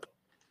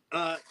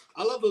that.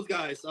 I love those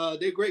guys.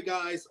 They're great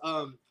guys.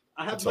 I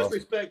have much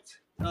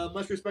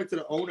respect to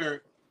the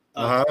owner,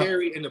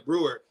 Perry, and the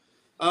brewer.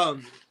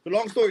 But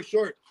long story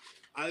short,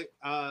 I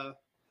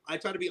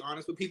try to be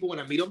honest with people when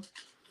I meet them,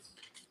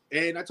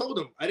 and I told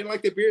them I didn't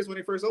like their beers when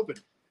they first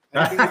opened.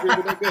 I didn't think their beers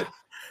were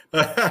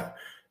that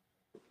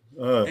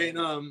good.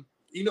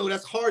 And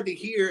that's hard to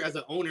hear as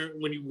an owner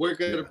when you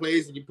work at a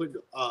place and you put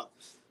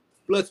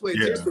blood, sweat,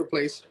 and tears to a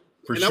place.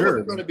 I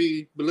wasn't going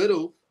to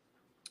belittle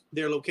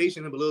their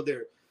location and belittle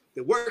their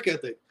work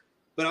ethic,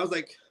 but I was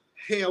like,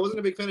 hey, I wasn't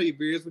a big fan of your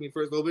beers when you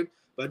first opened,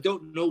 but I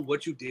don't know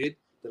what you did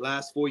the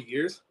last 4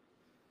 years.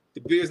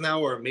 The beers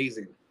now are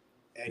amazing.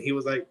 And he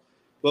was like,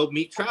 well,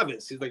 meet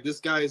Travis. He's like,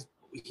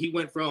 he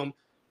went from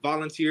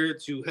volunteer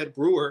to head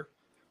brewer,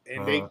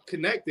 and they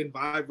connect and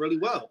vibe really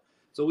well.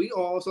 So we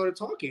all started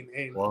talking,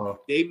 and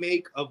they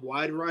make a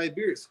wide variety of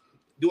beers.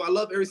 Do I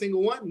love every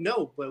single one?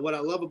 No, but what I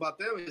love about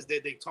them is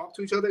that they talk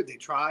to each other. They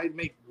try to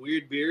make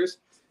weird beers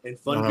and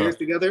fun beers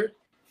together.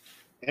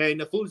 And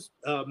the food's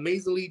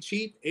amazingly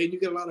cheap, and you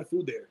get a lot of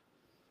food there.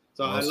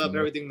 So awesome, I love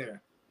everything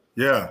there.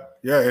 Yeah.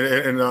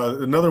 And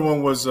another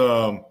one was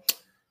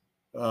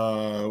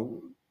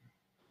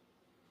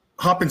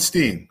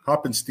Hoppenstein,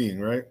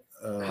 right?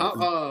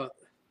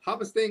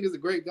 Hoppenstein is a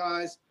great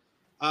guys.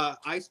 I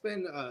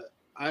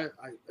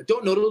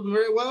don't know them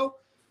very well.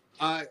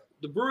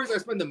 The breweries I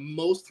spend the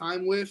most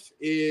time with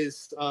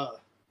is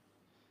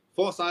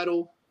False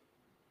Idol.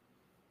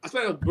 I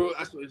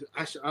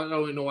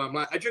don't even know why I'm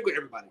lying. I drink with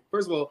everybody.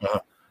 First of all,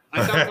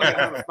 I sound like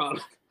I have a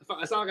problem.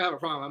 I sound like I have a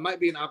problem. I might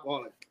be an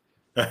alcoholic.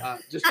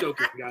 Just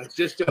joking, guys.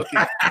 Just joking.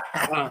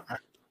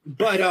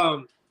 But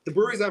the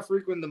breweries I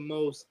frequent the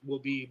most will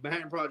be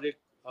Manhattan Project,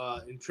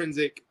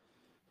 Intrinsic,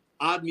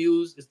 Odd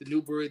Muse is the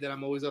new brewery that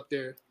I'm always up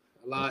there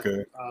a lot.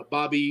 Okay.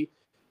 Bobby,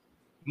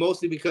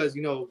 mostly because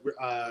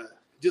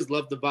just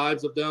love the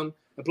vibes of them,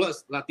 and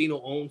plus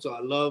Latino owned, so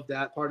I love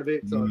that part of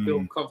it. So I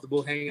feel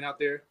comfortable hanging out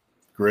there.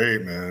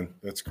 Great, man.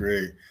 That's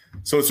great.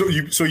 So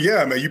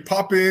yeah, man. You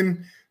pop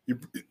in.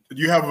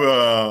 You have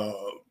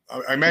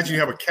I imagine you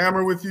have a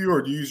camera with you,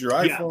 or do you use your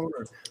iPhone?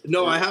 Or?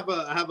 No, I have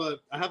a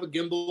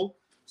gimbal.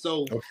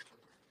 So, okay.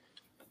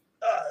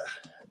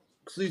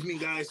 Excuse me,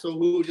 guys. So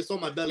who just saw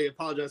my belly?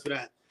 Apologize for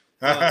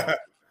that.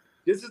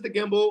 This is the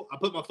gimbal. I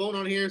put my phone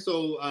on here,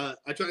 so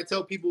I try to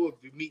tell people if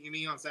you're meeting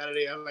me on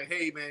Saturday, I'm like,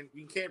 hey man,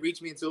 you can't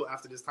reach me until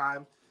after this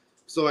time.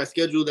 So I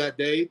schedule that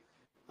day.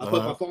 I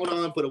put my phone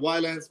on, put a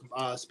wide lens,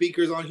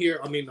 speakers on here.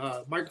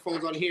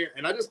 Microphones on here,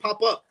 and I just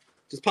pop up,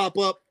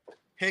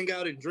 hang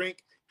out and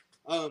drink.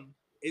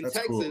 In That's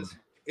Texas,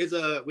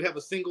 cool. we have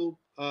a single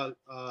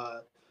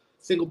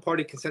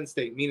party consent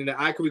state, meaning that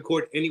I can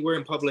record anywhere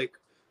in public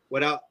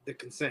without the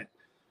consent.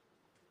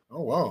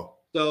 Oh wow!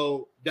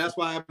 So that's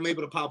why I'm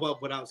able to pop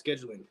up without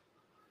scheduling.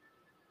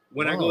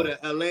 When I go to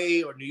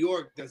LA or New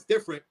York, that's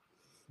different.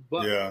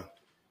 But yeah,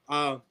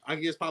 I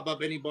can just pop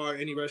up any bar,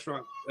 any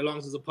restaurant, as long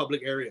as it's a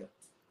public area.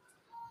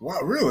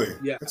 Wow, really?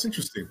 Yeah, that's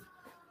interesting.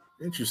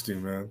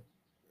 Interesting, man.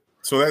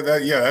 So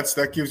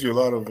that gives you a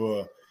lot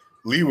of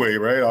leeway,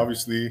 right?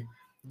 Obviously,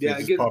 yeah,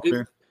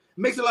 it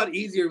makes it a lot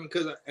easier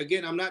because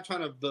again, I'm not trying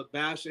to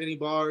bash any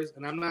bars,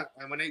 and I'm not.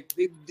 And when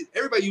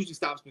everybody usually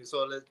stops me.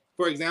 So,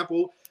 for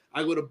example,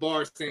 I go to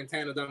bar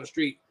Santana down the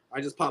street.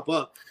 I just pop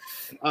up.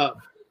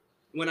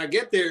 When I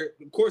get there,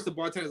 of course, the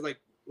bartender's like,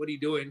 "What are you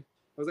doing?"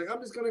 I was like,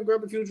 "I'm just gonna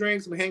grab a few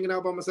drinks. I'm hanging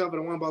out by myself. I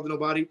don't want to bother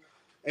nobody."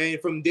 And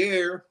from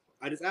there,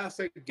 I just ask,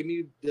 like, "Give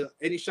me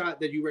any shot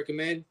that you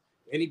recommend,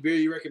 any beer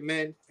you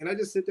recommend," and I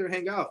just sit there and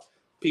hang out.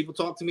 People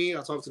talk to me.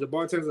 I talk to the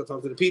bartenders. I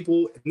talk to the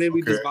people, and then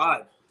we just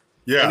vibe.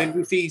 Yeah. And then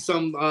you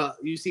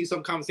see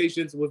some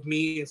conversations with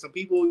me and some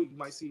people. You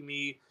might see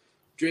me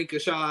drink a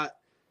shot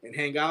and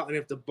hang out. And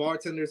if the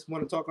bartenders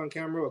want to talk on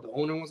camera or the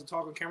owner wants to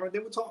talk on camera,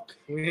 then we talk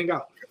and we hang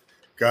out.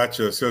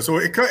 Gotcha. So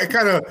it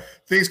kind of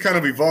things kind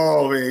of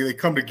evolve and they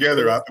come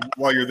together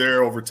while you're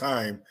there over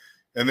time,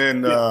 and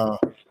then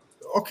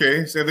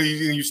okay, so then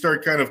you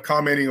start kind of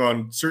commenting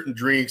on certain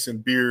drinks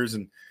and beers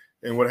and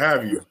what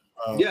have you.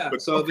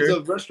 So if it's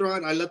a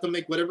restaurant, I let them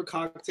make whatever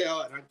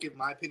cocktail and I give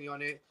my opinion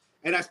on it.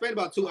 And I spend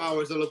about 2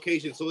 hours on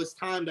location, so it's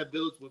time that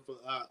builds with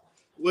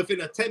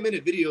within a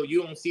 10-minute video.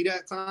 You don't see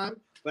that time,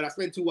 but I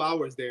spend 2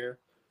 hours there,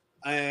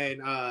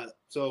 and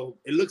so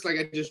it looks like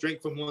I just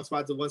drank from one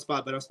spot to one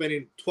spot, but I'm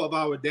spending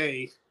 12-hour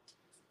day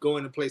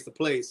going to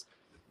place,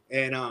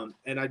 and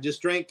I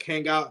just drink,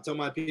 hang out, tell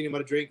my opinion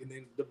about a drink, and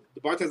then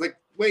the bartender's like,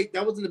 "Wait,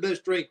 that wasn't the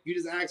best drink. You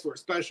just asked for a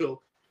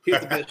special. Here's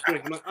the best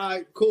drink." I'm like, "All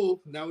right,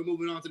 cool. Now we're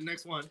moving on to the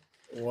next one."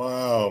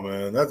 Wow,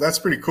 man, that's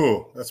pretty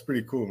cool. That's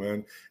pretty cool,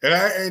 man.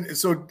 And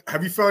so,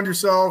 have you found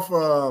yourself?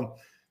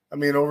 I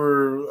mean,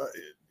 over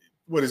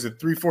what is it,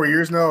 3-4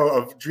 years now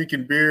of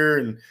drinking beer,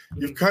 and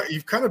you've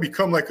kind of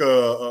become like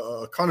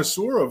a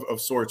connoisseur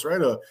of sorts,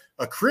 right?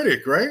 A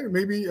critic, right?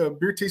 Maybe a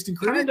beer tasting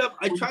critic. Kind of.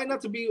 I try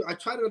not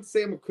to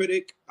say I'm a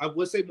critic. I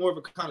would say more of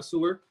a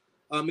connoisseur,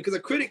 because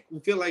a critic will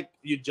feel like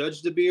you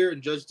judge the beer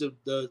and judge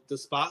the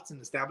spots and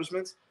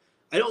establishments.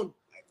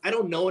 I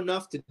don't know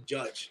enough to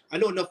judge. I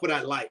know enough what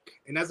I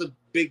like, and that's a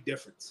big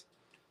difference.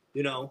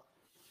 You know,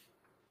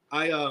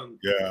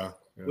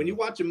 when you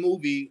watch a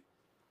movie,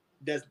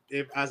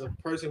 as a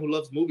person who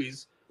loves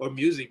movies or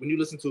music, when you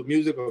listen to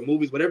music or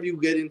movies, whatever you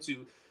get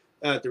into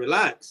to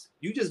relax,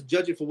 you just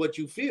judge it for what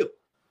you feel.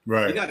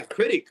 Right. You're not a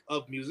critic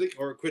of music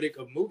or a critic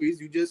of movies.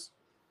 You just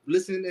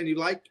listen and you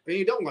like and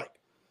you don't like.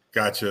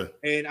 Gotcha.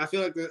 And I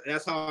feel like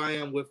that's how I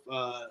am with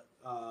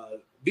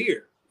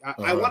beer.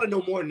 I want to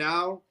know more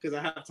now because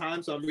I have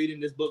time. So I'm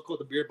reading this book called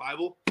The Beer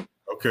Bible.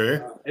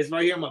 Okay. It's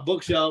right here on my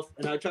bookshelf,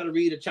 and I try to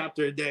read a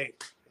chapter a day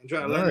and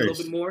try to learn a little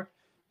bit more,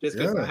 just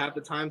because I have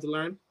the time to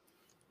learn.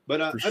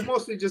 But I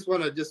mostly just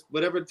want to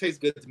whatever tastes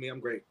good to me. I'm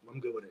great.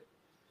 I'm good with it.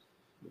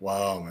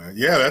 Wow, man.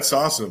 Yeah, that's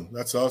awesome.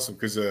 That's awesome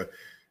because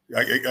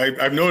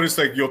I've noticed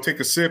like you'll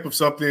take a sip of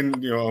something,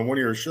 on one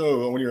of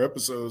your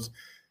episodes,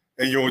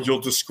 and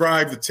you'll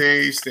describe the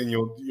taste, and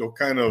you'll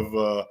kind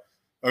of.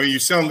 I mean, you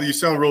sound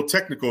real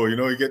technical.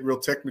 You get real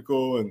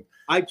technical, and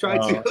I try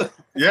to.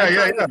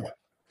 Yeah.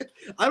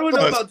 I don't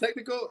know about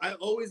technical. I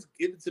always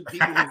give it to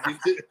people.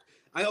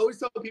 I always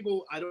tell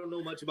people I don't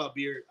know much about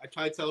beer. I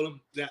try to tell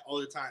them that all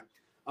the time.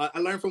 I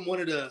learned from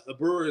one of the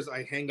brewers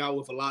I hang out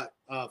with a lot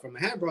from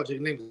Manhattan Project.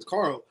 His name is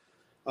Carl.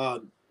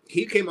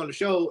 He came on the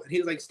show and he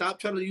was like, "Stop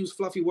trying to use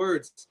fluffy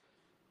words.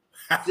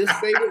 Just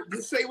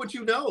say what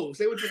you know.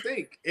 Say what you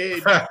think."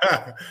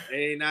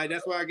 And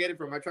that's where I get it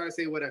from. I try to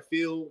say what I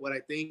feel, what I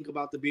think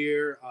about the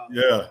beer.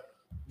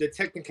 The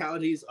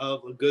technicalities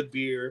of a good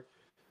beer.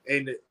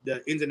 and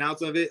the ins and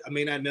outs of it, I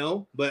may not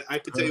know, but I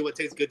can tell you what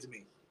tastes good to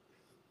me.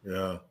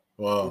 Yeah.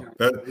 Wow.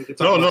 We can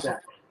No, talk about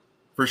that.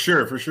 for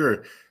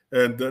sure.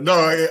 And no,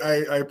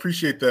 I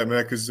appreciate that,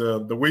 man, because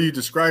the way you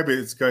describe it,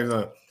 it's kind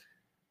of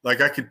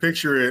like I can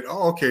picture it.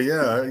 Oh, okay,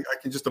 yeah,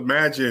 I can just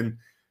imagine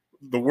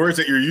the words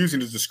that you're using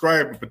to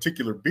describe a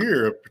particular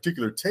beer, a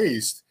particular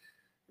taste.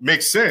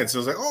 Makes sense. I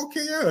was like, oh,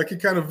 okay, yeah, I can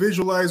kind of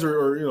visualize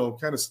or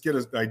kind of get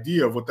an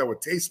idea of what that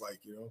would taste like,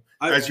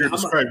 as you're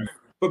describing.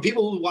 For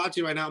people who are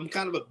watching right now, I'm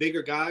kind of a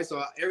bigger guy,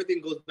 so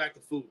everything goes back to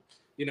food.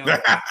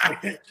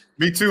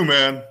 Me too,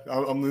 man.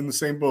 I'm in the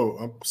same boat.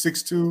 I'm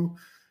 6'2",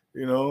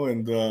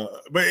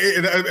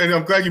 and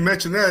I'm glad you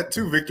mentioned that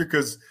too, Victor,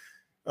 because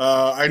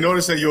I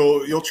noticed that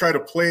you'll try to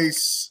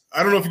place.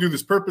 I don't know if you do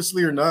this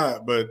purposely or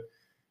not, but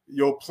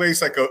you'll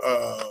place like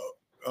a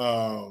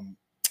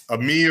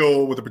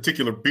meal with a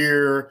particular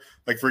beer.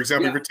 Like, for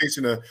example, if you're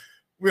tasting I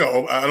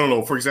don't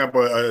know, for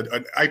example,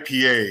 an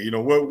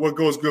IPA, what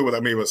goes good with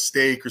that? Maybe a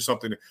steak or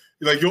something.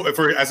 Like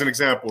as an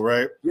example,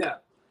 right? Yeah.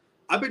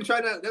 I've been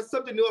that's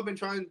something new I've been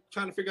trying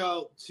to figure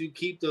out to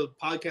keep the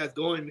podcast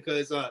going,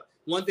 because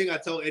one thing I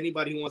tell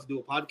anybody who wants to do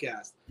a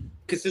podcast,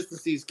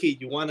 consistency is key.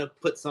 You want to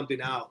put something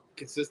out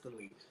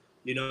consistently.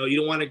 You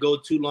don't want to go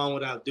too long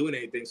without doing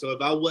anything. So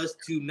if I was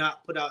to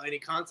not put out any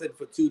content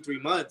for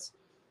 2-3 months,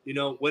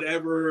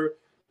 whatever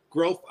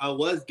growth I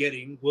was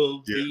getting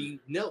will be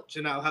nilch,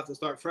 and I'll have to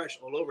start fresh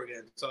all over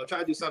again. So I try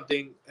to do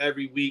something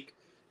every week,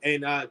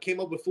 and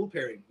came up with food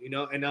pairing, and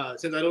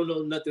since I don't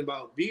know nothing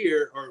about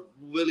beer or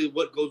really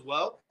what goes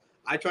well,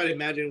 I try to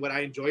imagine what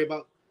I enjoy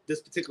about this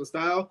particular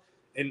style,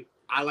 and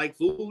I like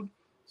food.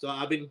 So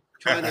I've been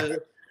trying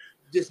to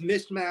just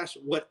mishmash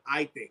what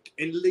I think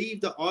and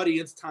leave the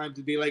audience time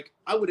to be like,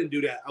 I wouldn't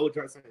do that. I would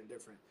try something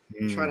different.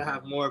 Try to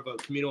have more of a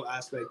communal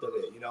aspect of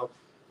it,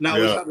 Now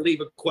we try to leave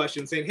a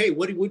question saying, hey,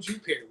 what would you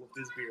pair with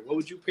this beer? What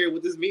would you pair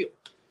with this meal?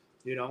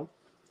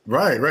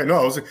 Right.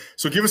 No,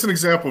 so give us an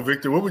example,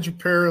 Victor. What would you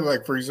pair,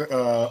 like, for example,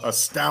 a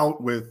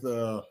stout with?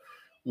 I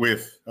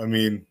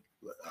mean,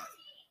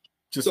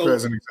 just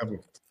as an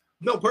example.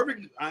 No,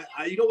 perfect.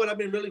 I you know what I've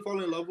been really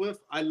falling in love with?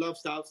 I love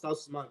stouts.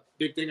 Stouts is my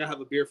big thing. I have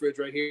a beer fridge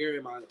right here,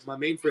 and my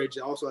main fridge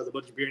also has a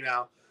bunch of beer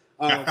now.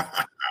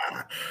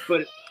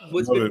 But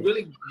what's been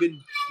really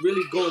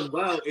going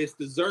well is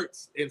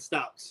desserts and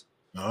stouts.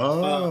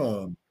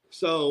 Oh.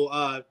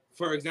 So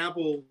for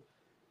example,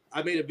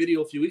 I made a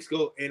video a few weeks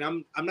ago, and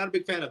I'm not a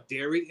big fan of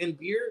dairy in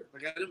beer.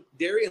 Like,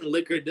 dairy and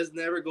liquor does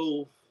never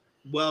go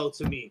well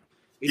to me.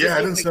 It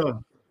doesn't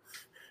sound.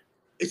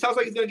 It sounds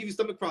like it's gonna give you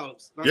stomach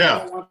problems.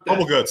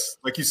 Bubble guts,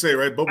 like you say,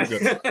 right? Bubble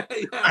guts.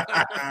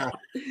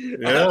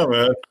 Yeah,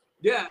 man.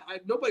 Yeah,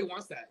 nobody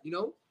wants that,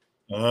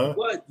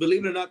 But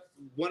believe it or not,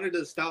 one of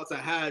the stouts I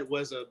had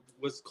was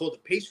called a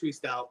pastry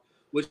stout,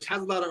 which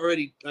has a lot of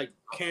already like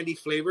candy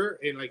flavor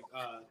and like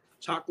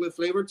chocolate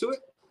flavor to it.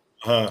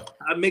 I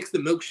mixed the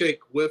milkshake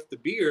with the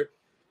beer,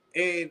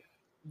 and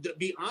to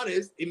be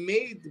honest, it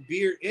made the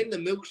beer in the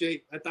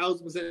milkshake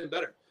 1,000%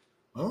 better.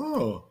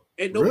 Oh,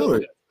 and no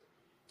really?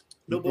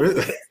 Bubble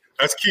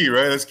That's key,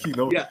 right? That's key.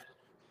 No. Yeah.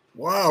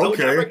 Wow.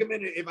 Okay. I would not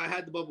recommend it if I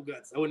had the bubble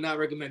guts. I would not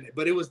recommend it,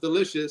 but it was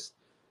delicious.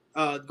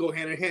 Go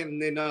hand in hand.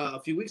 And then a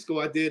few weeks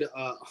ago, I did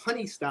a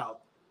honey stout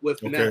with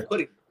banana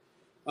pudding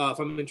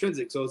from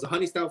Intrinsic. So it was a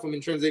honey stout from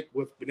Intrinsic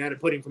with banana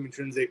pudding from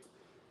Intrinsic.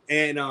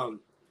 And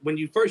when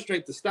you first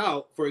drink the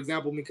stout, for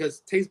example,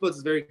 because taste buds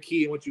is very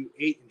key in what you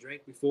ate and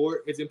drank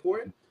before, it's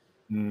important.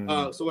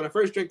 So when I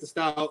first drank the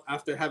stout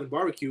after having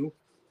barbecue,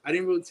 I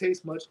didn't really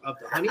taste much of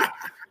the honey.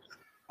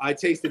 I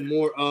tasted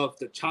more of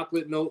the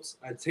chocolate notes.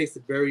 I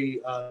tasted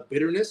very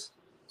bitterness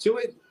to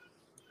it.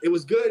 It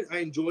was good. I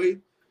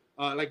enjoyed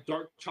like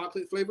dark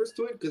chocolate flavors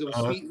to it because it was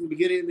sweet in the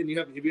beginning. Then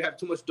if you have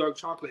too much dark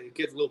chocolate, it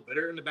gets a little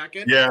bitter in the back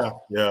end. Yeah.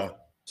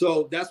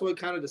 So that's what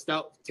kind of the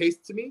stout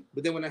tasted to me.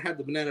 But then when I had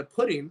the banana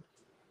pudding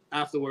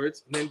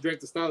afterwards, and then drank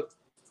the stout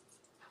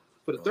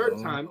for the third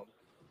time,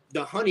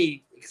 the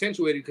honey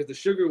accentuated because the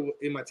sugar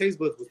in my taste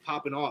buds was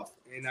popping off,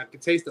 and I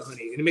could taste the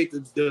honey, and it made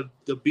the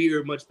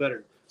beer much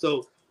better.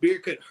 So beer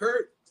could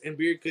hurt and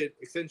beer could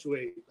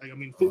accentuate. Like, I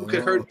mean, food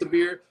could hurt the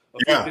beer, or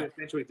food could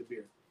accentuate the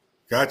beer.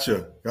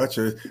 Gotcha.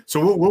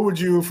 So what would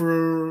you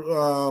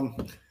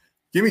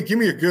give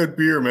me a good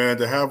beer, man,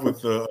 to have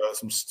with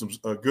some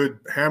good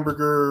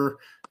hamburger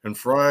and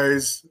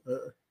fries?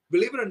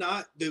 Believe it or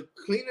not, the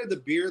cleaner the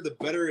beer, the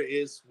better it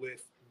is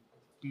with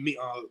meat,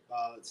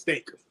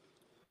 steak.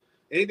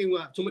 Anything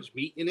with too much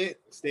meat in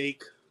it,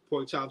 steak,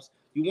 pork chops,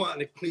 you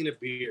want a cleaner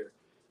beer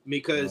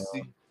because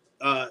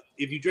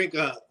if you drink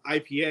a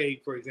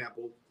IPA, for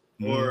example,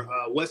 or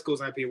West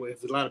Coast IPA where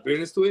there's a lot of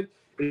bitterness to it,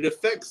 it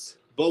affects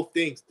both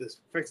things. This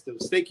affects the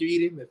steak you're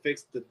eating, it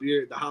affects the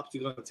beer, the hops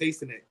you're gonna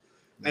taste in it,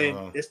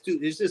 and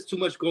it's just too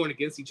much going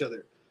against each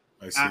other.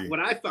 I see. What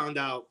I found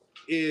out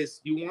is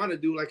you want to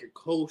do like a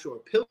Kolsch or a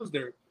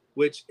Pilsner,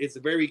 which is a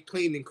very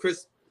clean and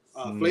crisp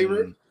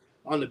flavor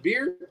on the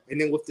beer, and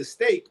then with the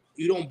steak,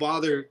 you don't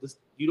bother.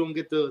 You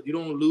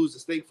don't lose the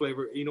steak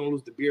flavor, and you don't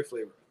lose the beer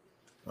flavor.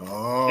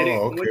 Oh,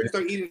 And when okay. you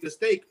start eating the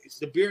steak,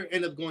 the beer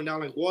ends up going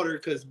down like water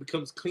because it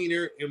becomes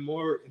cleaner and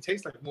more. It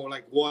tastes like more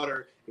like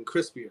water and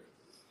crispier.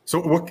 So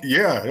what?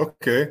 Yeah,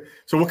 okay.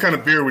 So what kind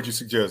of beer would you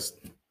suggest?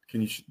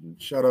 Can you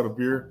shout out a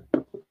beer?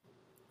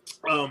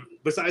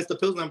 Besides the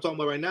Pilsner I'm talking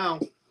about right now,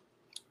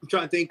 I'm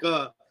trying to think.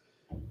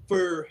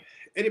 For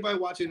anybody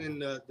watching in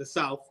the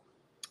South,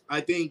 I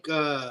think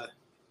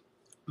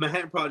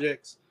Manhattan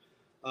Project's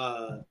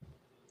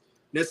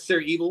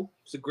Necessary Evil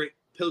is a great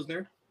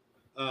Pilsner.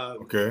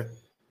 Okay.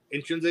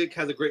 Intrinsic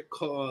has a great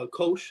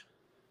Kolsch.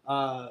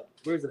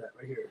 Where is it at?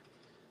 Right here.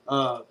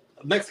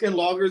 Mexican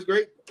Lager is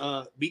great.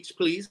 Beach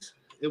Please.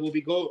 It will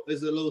be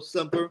is a little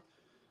simper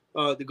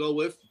to go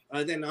with.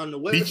 And then on the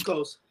West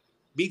Coast,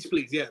 Beach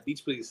Please. Yeah,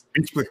 Beach Please.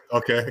 Beach Please.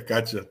 Okay,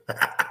 gotcha.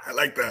 I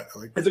like that.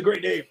 It's a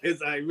great name.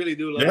 I really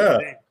do love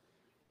that name.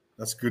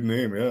 That's a good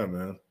name. Yeah,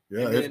 man.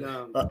 Yeah. Then,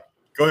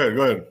 go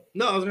ahead.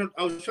 No,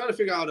 I was trying to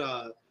figure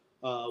out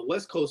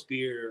West Coast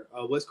beer,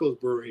 West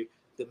Coast brewery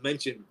to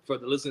mention for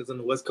the listeners on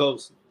the West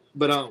Coast.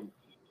 But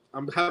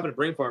I'm having a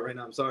brain fart right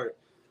now. I'm sorry.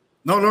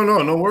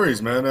 No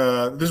worries, man.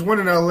 There's one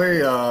in LA.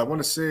 I want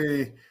to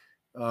say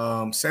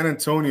San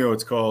Antonio.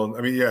 It's called.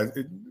 I mean, yeah.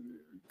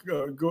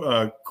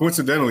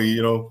 Coincidentally,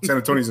 San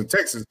Antonio's in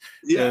Texas.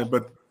 Yeah,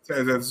 but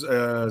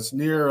it's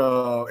near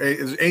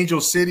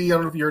Angel City. I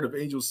don't know if you heard of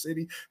Angel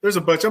City. There's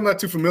a bunch. I'm not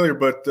too familiar,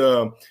 but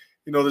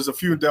there's a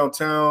few in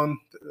downtown.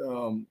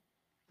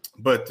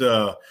 But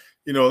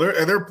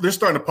they're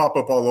starting to pop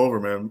up all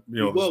over, man.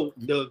 Well,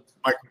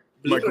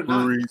 micro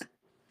breweries.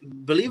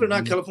 Believe it or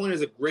not, California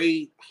is a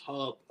great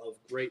hub of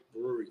great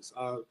breweries.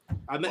 I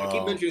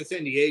keep mentioning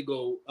San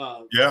Diego.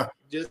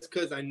 Just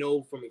because I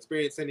know from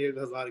experience, San Diego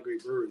has a lot of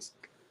great breweries.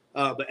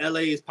 But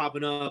LA is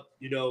popping up.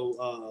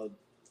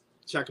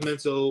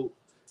 Sacramento,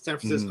 San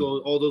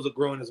Francisco, all those are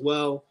growing as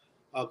well.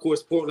 Of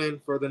course,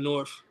 Portland further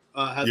north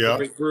has a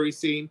great brewery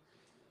scene.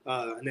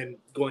 And then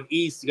going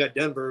east, you got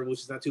Denver,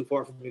 which is not too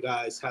far from you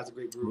guys, has a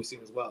great brewery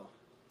scene as well.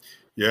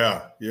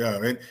 Yeah.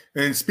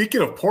 And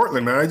speaking of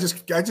Portland, man, I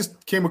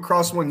just came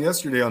across one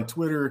yesterday on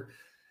Twitter.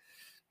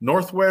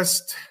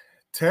 Northwest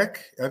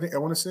Tech, I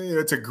want to say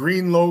it's a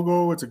green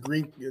logo. It's a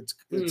green. It's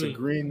a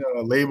green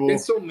label.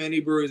 There's so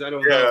many breweries. I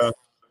don't know.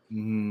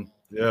 Mm-hmm.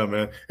 Yeah,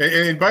 man.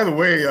 And by the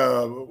way,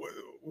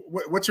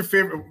 what's your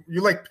favorite?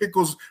 You like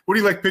pickles? What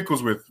do you like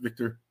pickles with,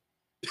 Victor?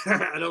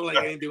 I don't like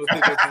anything with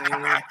pickles. I know,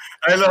 man.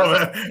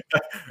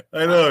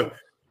 I know.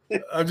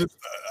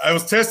 I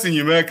was testing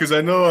you, man, because I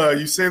know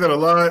you say that a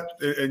lot,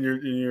 and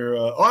you're.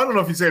 I don't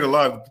know if you say it a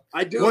lot.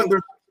 I do.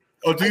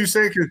 Do you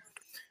say? Cause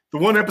the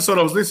one episode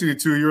I was listening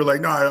to, you were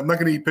like, "No, I'm not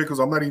going to eat pickles.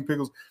 I'm not eating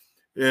pickles,"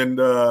 and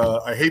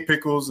I hate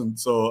pickles, and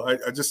so I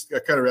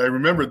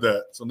remembered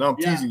that. So now I'm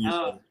teasing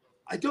you.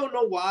 I don't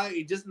know why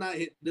it doesn't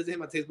hit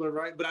my taste bud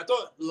right, but I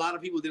thought a lot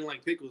of people didn't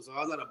like pickles. So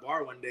I was at a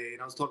bar one day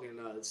and I was talking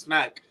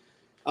smack,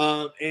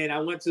 and I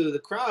went to the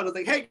crowd. I was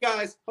like, "Hey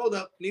guys, hold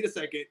up, need a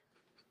second.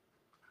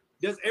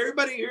 Does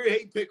everybody here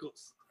hate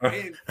pickles?"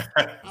 And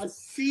a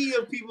sea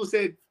of people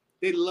said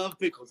they love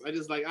pickles. I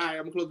just like, all right, I'm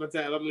gonna close my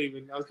tab. I'm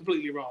leaving. I was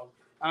completely wrong.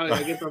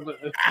 I guess I'm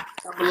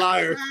a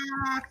liar.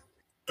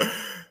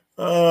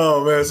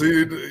 Oh man, so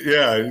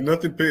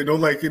nothing.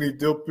 Don't like any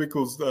dill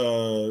pickles,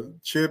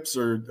 chips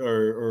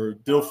or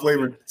dill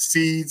flavored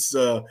seeds.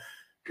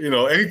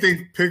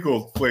 Anything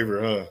pickled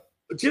flavor, huh?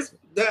 Just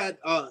that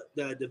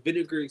the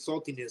vinegary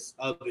saltiness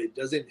of it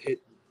doesn't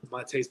hit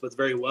my taste buds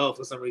very well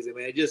for some reason,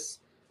 man.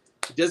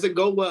 It doesn't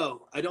go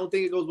well. I don't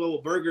think it goes well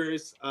with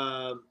burgers.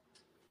 I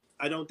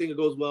don't think it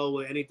goes well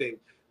with anything.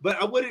 But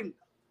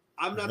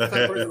I'm not the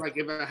type of person like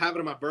if I have it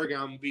on my burger,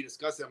 I'm gonna be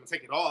disgusted. I'm gonna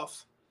take it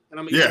off and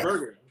I'm gonna eat the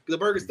burger. The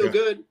burger's still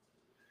good.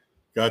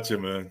 Gotcha,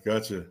 man.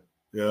 Gotcha.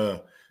 Yeah.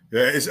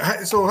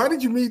 So how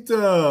did you meet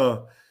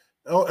Al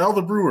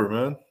the Brewer,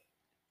 man?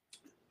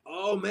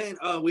 Oh man,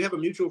 we have a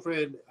mutual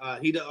friend.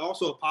 He's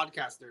also a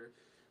podcaster.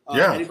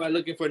 Anybody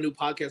looking for a new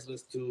podcast,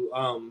 listen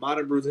to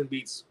Modern Brews and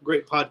Beats.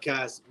 Great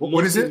podcast.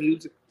 What is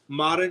it?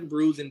 Modern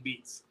Brews and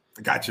Beats.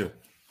 Gotcha.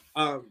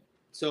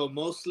 So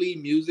mostly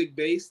music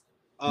based,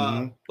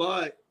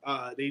 but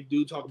they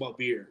do talk about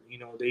beer.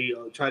 They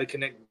try to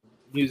connect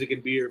music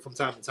and beer from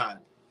time to time.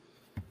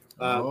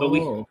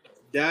 But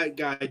that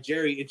guy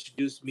Jerry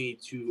introduced me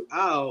to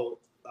Al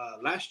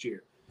last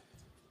year,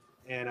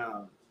 and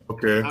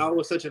Al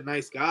was such a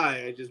nice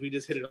guy. We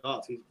just hit it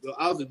off.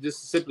 Al was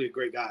just simply a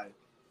great guy,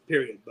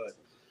 period. But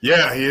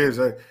yeah, he is.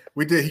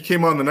 He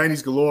came on the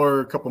 90s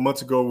Galore a couple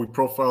months ago. We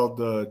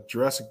profiled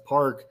Jurassic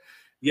Park.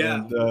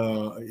 Yeah,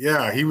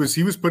 and he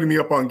was putting me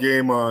up on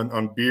game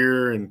on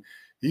beer, and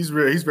he's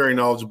very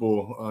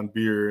knowledgeable on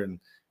beer.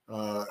 And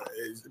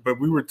but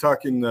we were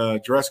talking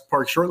Jurassic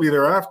Park shortly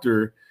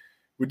thereafter.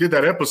 We did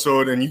that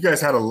episode, and you guys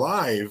had a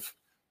live.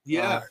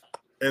 Yeah.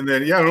 And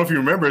then, I don't know if you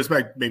remember, it's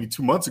like maybe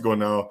 2 months ago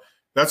now.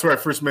 That's where I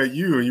first met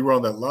you, and you were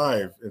on that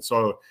live. And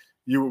so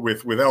you were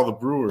with Al the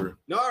Brewer.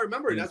 No, I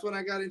remember. That's when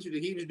I got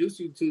introduced. He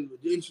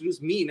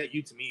introduced me, not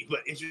you to me, but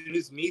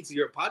introduced me to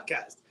your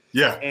podcast.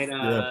 Yeah. And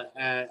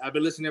I've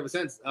been listening ever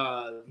since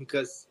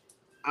because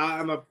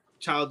I'm a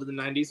child of the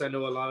 90s. I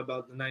know a lot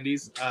about the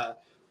 90s.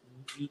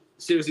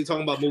 seriously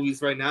talking about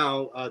movies right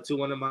now to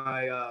one of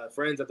my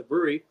friends at the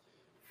brewery.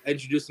 I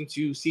introduced him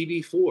to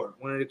CB4,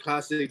 one of the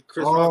classic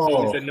Chris Rock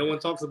movies that no one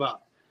talks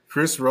about.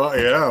 Chris Rock,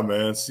 yeah,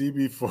 man,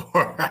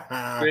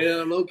 CB4. Straight out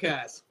of Low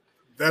Cast.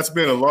 That's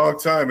been a long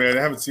time, man.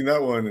 I haven't seen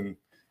that one in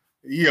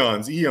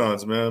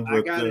eons, man. But,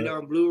 I got it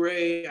on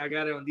Blu-ray, I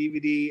got it on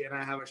DVD, and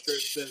I have a shirt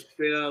that says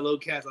Straight Out of Low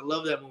Cast. I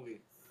love that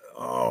movie.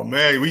 Oh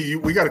man,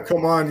 we got to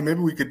come on. Maybe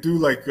we could do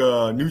like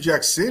New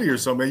Jack City or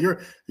something.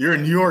 You're a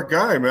New York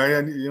guy,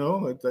 man. You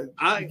know, you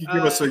can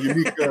give us a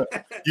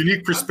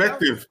unique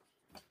perspective.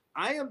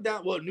 I am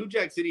down. Well, New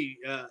Jack City,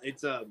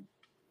 it's the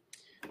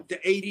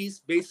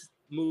 '80s based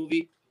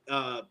movie,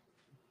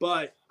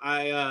 but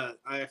I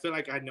feel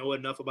like I know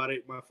enough about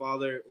it. My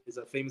father is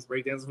a famous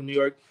breakdancer from New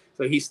York,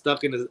 so he's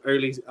stuck in the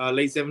late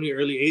 '70s,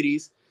 early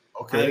 '80s.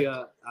 Okay.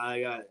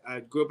 I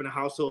grew up in a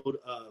household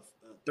of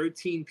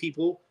 13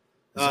 people.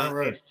 Is that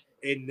right?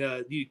 And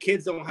the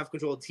kids don't have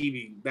control of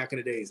TV back in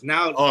the days.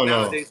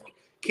 Nowadays,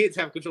 kids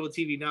have control of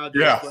TV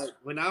nowadays. Yeah. But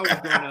when I was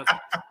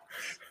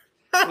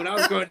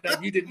growing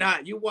up, you did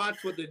not. You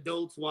watched what the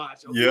adults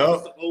watched. Yeah.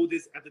 The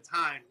oldest at the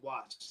time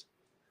watched.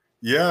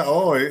 Yeah.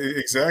 Oh,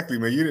 exactly,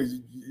 man. You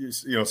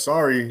know,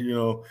 sorry. You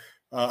know,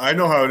 I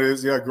know how it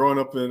is. Yeah, growing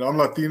up, and I'm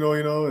Latino.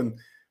 You know, and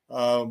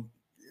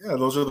yeah,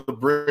 those are the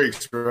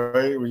breaks,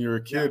 right? When you're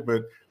a kid,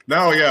 but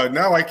now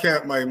I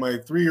can't. My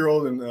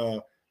 3-year-old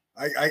and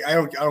I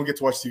don't get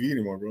to watch TV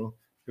anymore, bro.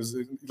 Because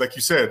like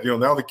you said, you know,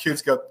 now the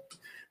kids got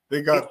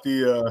the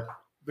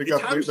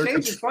times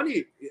change. It's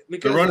funny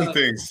because they're running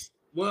things.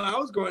 When I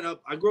was growing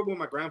up, I grew up with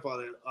my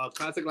grandfather,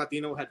 classic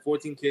Latino, had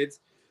 14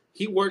 kids.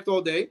 He worked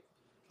all day,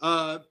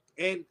 and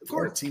of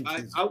course, when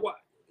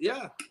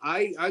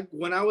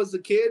I was a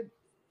kid,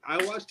 I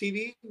watched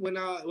TV when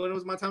it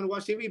was my time to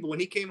watch TV. But when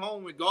he came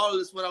home,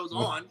 regardless what I was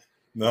on,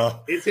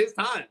 it's his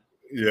time.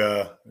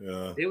 Yeah.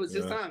 It was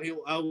his time.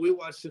 We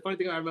watched. The funny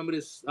thing, I remember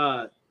this.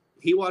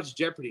 He watched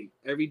Jeopardy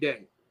every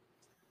day,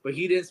 but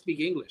he didn't speak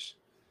English.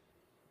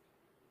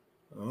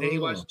 Oh. And he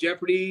watched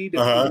Jeopardy, the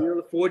Wheel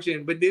of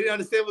Fortune, but didn't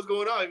understand what's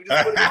going on. He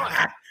just put it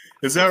on.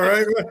 Is that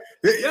right?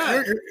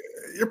 Yeah.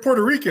 You're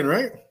Puerto Rican,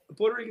 right?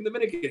 Puerto Rican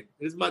Dominican.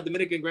 This is my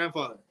Dominican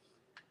grandfather.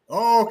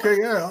 Oh, okay,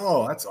 yeah.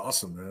 Oh, that's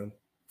awesome, man.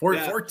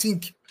 14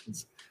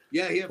 kids.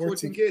 Yeah, he had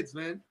 14 kids,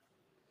 man.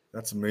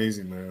 That's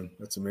amazing, man.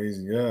 That's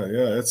amazing. Yeah.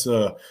 It's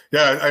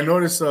I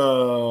noticed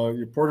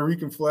your Puerto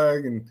Rican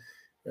flag and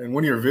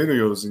one of your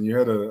videos, and you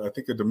had I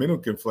think a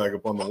Dominican flag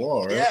up on the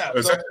wall, right? Yeah.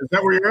 Is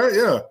that where you're at?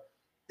 Yeah.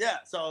 Yeah.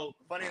 So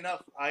funny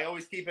enough, I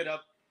always keep it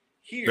up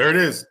here. There it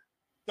is.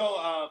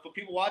 So for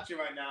people watching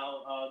right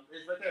now,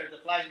 it's right there. The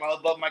flag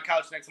above my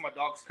couch next to my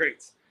dog's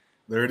crates.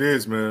 There it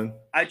is, man.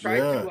 I tried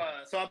to.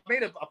 So I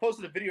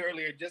posted a video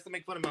earlier just to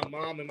make fun of my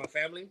mom and my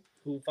family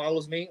who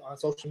follows me on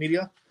social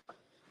media.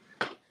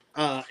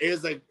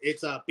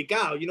 It's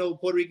picao. You know,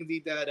 Puerto Ricans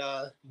eat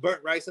that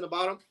burnt rice in the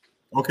bottom.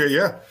 Okay,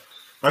 yeah.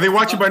 Are they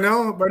watching by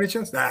now, by any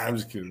chance? Nah, I'm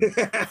just kidding. You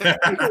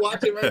can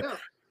watch it right now.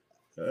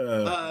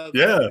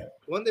 Yeah.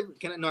 One day,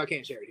 I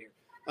can't share it here.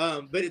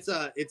 But it's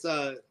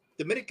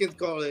Dominicans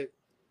call it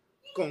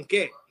con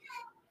qué.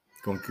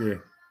 Con qué.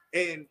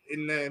 And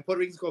in Puerto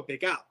Ricans call it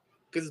picao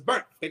because it's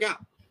burnt. Picao.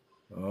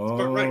 Oh. It's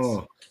burnt rice.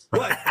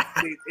 But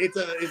it's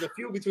a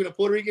feud between a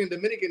Puerto Rican and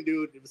Dominican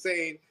dude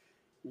saying,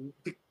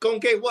 con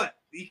qué what?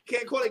 You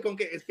can't call it con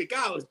qué. It's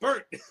picao. It's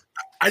burnt.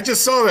 I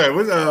just saw that.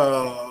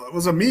 It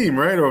was a meme,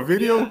 right? Or a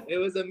video? Yeah, it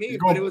was a meme,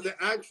 but it was an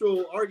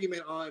actual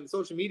argument on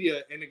social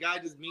media, and the guy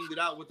just memed it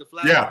out with the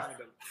flag. Yeah.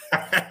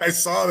 I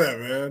saw that,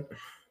 man.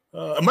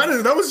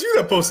 That was you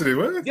that posted it,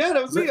 wasn't it? Yeah,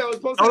 that was me. I was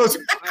posting.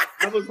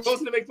 I was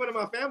posting to make fun of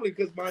my family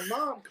because my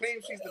mom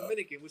claims she's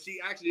Dominican, which she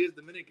actually is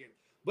Dominican.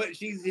 But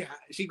she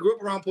grew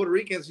up around Puerto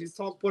Ricans. She's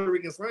talked Puerto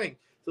Rican slang,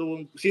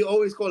 so she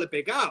always called it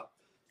pecado.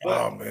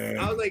 Oh man!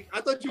 I was like,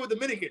 I thought you were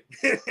Dominican.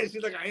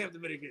 She's like, I am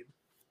Dominican.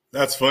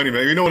 That's funny,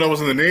 man. You know, when I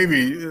was in the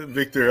Navy,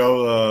 Victor,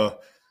 I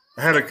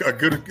had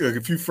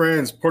a few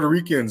friends, Puerto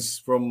Ricans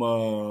from.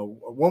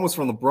 One was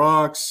from the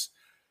Bronx,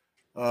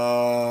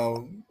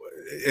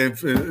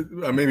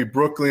 maybe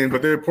Brooklyn,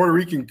 but they're Puerto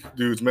Rican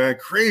dudes, man.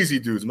 Crazy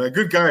dudes, man.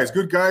 Good guys,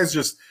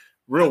 just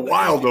real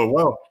wild though.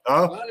 Wow,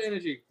 a lot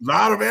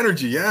of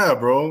energy. Yeah,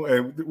 bro.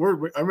 And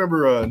I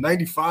remember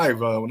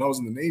 '95 when I was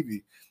in the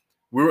Navy.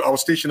 I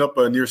was stationed up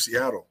near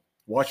Seattle,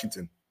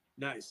 Washington.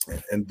 Nice.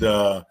 And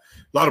a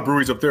lot of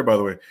breweries up there, by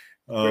the way.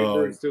 Great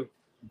breweries too.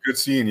 Good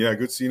scene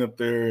up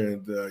there.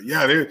 And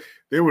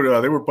they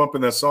were bumping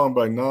that song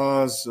by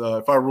Nas,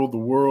 "If I Ruled the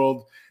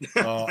World."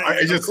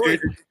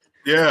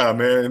 Yeah,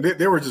 man. And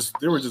they were just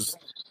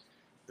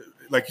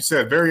like you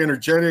said, very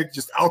energetic,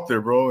 just out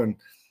there, bro, and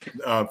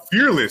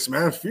fearless,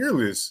 man,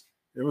 fearless.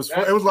 It was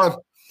a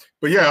lot.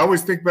 But yeah, I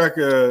always think back,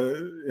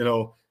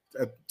 to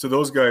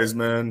those guys,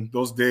 man,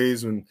 those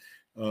days when.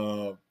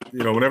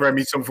 Whenever I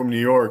meet someone from New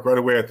York, right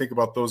away I think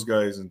about those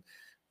guys. And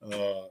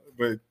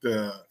then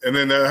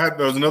there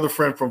was another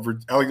friend from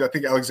I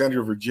think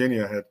Alexandria,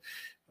 Virginia had.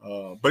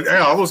 But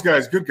yeah, all those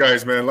guys, good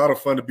guys, man. A lot of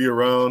fun to be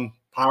around.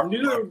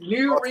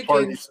 New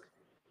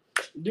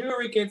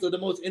Ricans are the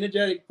most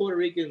energetic Puerto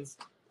Ricans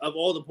of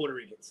all the Puerto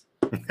Ricans.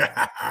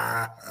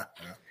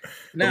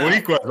 Now,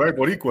 Boricuas, right?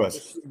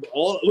 Boricuas.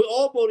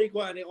 all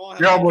Boricua, and they all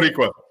have. Yeah,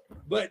 Boricua.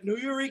 But New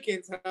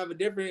Yorkers have a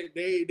different.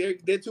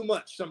 They're too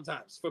much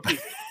sometimes for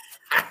people.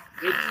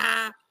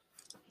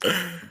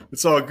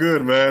 It's all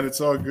good, man.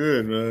 It's all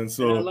good, man.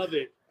 So I love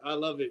it. I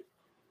love it.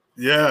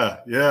 Yeah.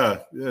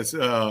 Yes.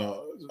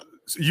 So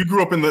you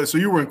grew up so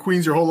you were in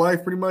Queens your whole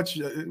life, pretty much.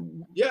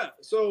 Yeah.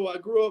 So I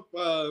grew up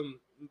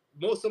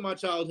most of my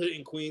childhood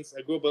in Queens.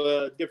 I grew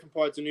up different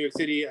parts of New York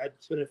City. I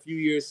spent a few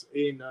years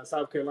in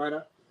South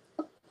Carolina.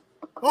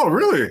 Oh,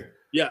 really?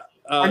 Yeah.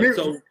 My next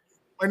door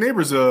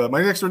neighbor's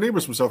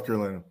from South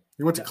Carolina.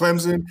 He went to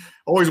Clemson.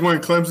 Always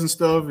wanted Clemson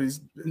stuff.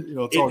 He's,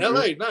 it's in all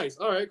LA. good. Nice.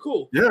 All right.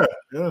 Cool. Yeah.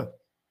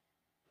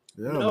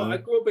 No, I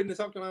grew up in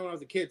South Carolina when I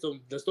was a kid. So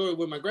the story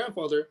with my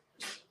grandfather,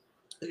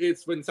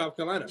 it's in South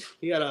Carolina.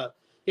 He had a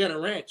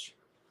ranch.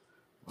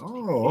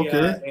 Oh,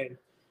 okay. And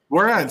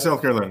where at in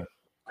South Carolina?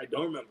 I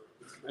don't remember.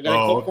 I got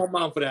to call my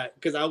mom for that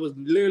because I was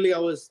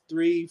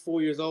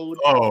 3-4 years old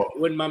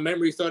when my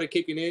memory started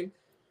kicking in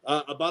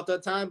about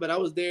that time. But I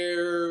was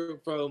there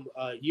from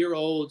a year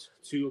old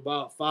to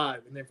about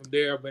 5, and then from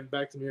there I went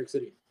back to New York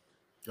City.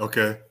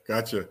 Okay,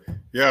 gotcha.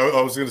 Yeah,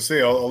 I was gonna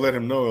say I'll let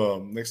him know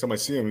next time I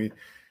see him.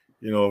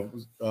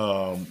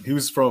 He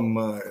was from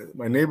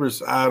my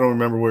neighbors. I don't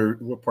remember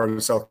what part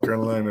of South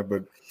Carolina,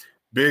 but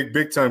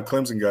big time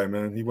Clemson guy,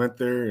 man. He went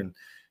there and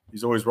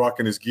he's always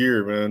rocking his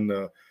gear,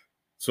 man.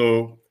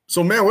 So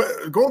man,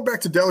 going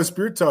back to Dallas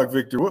Beer Talk,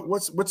 Victor,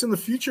 what's in the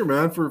future,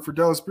 man, for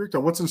Dallas Beer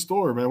Talk? What's in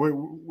store, man?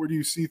 Where do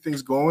you see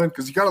things going?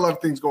 Because you got a lot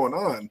of things going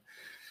on,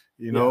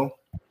 you know.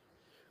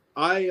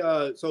 I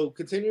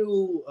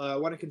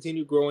want to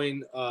continue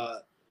growing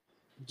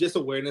just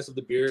awareness of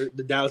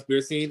the Dallas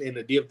beer scene and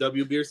the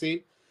DFW beer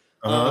scene.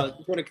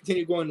 Just want to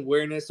continue growing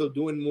awareness, so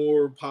doing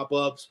more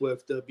pop-ups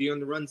with the Beer on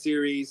the Run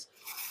series,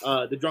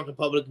 the Drunken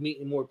Public,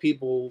 meeting more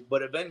people.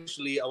 But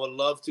eventually, I would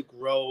love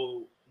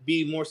to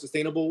be more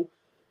sustainable,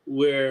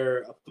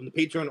 where from the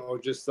Patreon or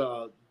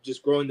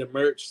just growing the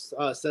merch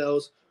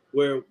sales,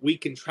 where we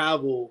can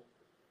travel.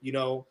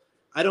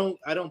 I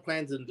don't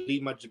plan to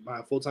leave my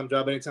full-time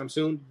job anytime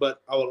soon,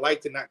 but I would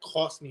like to not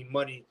cost me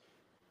money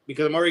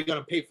because I'm already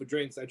gonna pay for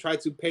drinks. I try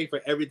to pay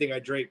for everything I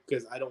drink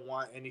because I don't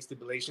want any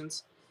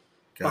stipulations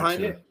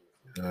behind it.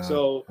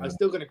 So it's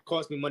still gonna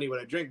cost me money when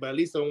I drink, but at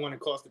least I don't want to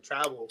cost the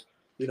travel,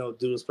 to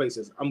those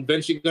places. I'm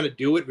eventually gonna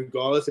do it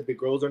regardless if it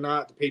grows or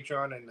not, the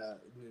Patreon and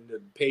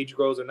the page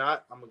grows or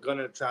not. I'm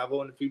gonna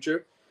travel in the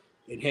future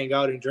and hang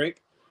out and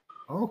drink.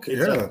 Okay,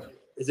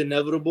 it's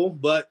inevitable,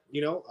 but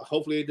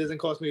hopefully it doesn't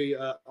cost me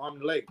arm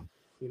and leg.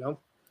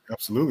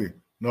 Absolutely.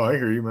 No, I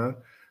hear you, man.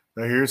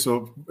 I hear.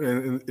 So,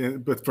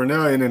 but for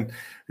now, and then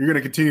you're going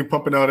to continue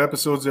pumping out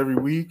episodes every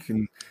week,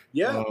 and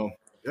So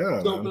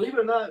man. Believe it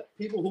or not,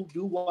 people who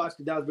do watch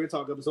the Dallas Beer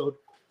Talk episode,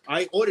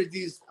 I ordered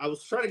these. I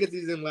was trying to get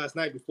these in last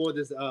night before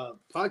this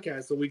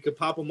podcast so we could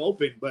pop them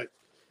open, but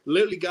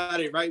literally got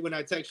it right when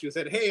I text you and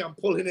said, "Hey, I'm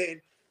pulling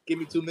in. Give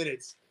me 2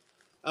 minutes."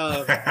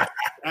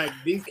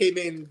 These came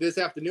in this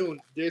afternoon.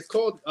 It's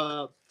called.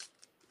 I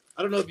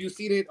don't know if you've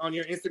seen it on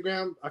your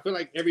Instagram. I feel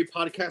like every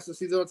podcaster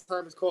sees it all the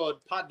time. It's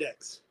called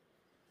Poddex.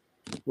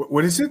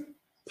 What is it?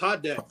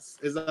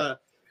 Poddex is a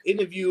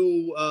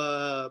interview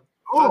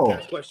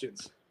podcast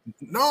questions.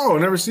 No,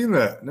 never seen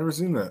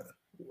that.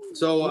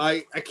 So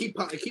I keep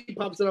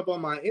pops it up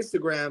on my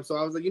Instagram. So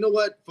I was like, you know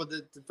what? For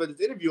this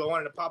interview, I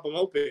wanted to pop them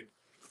open,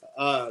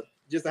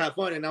 just to have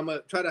fun. And I'm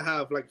gonna try to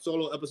have like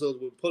solo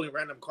episodes with pulling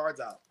random cards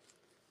out.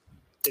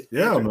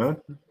 Man.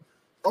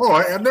 Oh,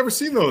 I've never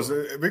seen those,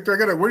 Victor. I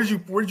got it. Where did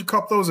you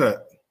cop those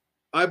at?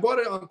 I bought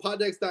it on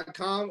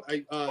poddex.com.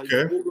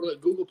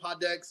 Google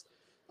Poddex.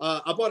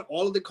 I bought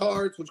all of the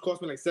cards, which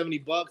cost me like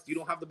 $70. You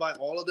don't have to buy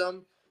all of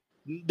them.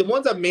 The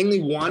ones I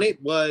mainly wanted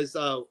was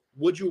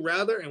Would You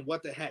Rather and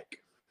What the Heck.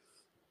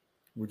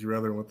 Would you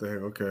rather and what the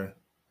heck?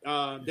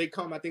 Okay. They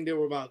come. I think they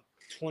were about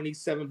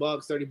 $27,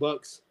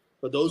 $30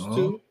 for those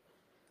two.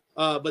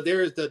 But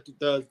there is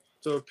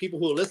so people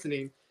who are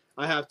listening.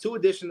 I have 2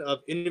 editions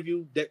of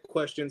interview deck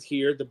questions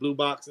here. The blue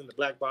box and the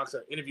black box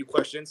are interview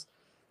questions.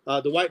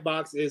 The white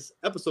box is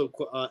episode.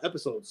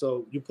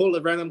 So you pull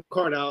a random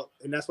card out,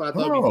 and that's why I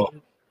thought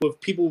with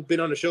people who've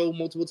been on the show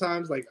multiple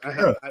times. Like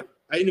I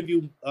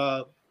interview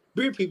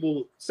beer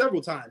people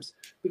several times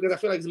because I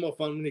feel like it's more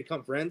fun when they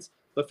become friends.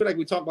 But I feel like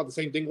we talk about the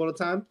same thing all the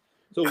time.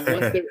 So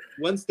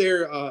once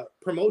their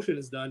promotion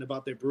is done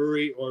about their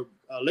brewery or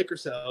liquor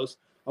sales,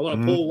 I want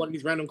to pull one of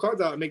these random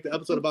cards out and make the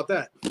episode about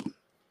that.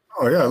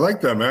 Oh yeah, I like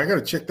that, man. I got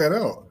to check that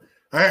out.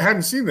 I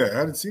hadn't seen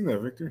that.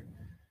 Victor.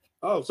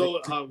 Oh,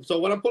 so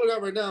what I'm pulling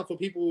out right now for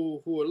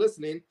people who are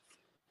listening,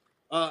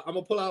 I'm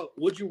gonna pull out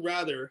Would You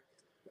Rather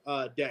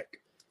deck,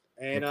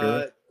 and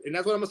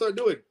that's what I'm gonna start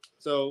doing.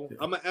 So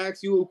I'm gonna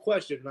ask you a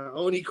question, my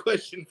only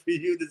question for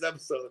you this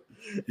episode.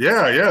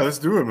 Yeah, let's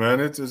do it,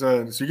 man. So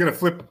you're gonna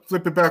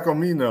flip it back on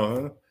me now,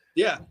 huh?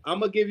 Yeah,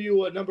 I'm gonna give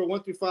you a number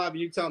 1 through 5, and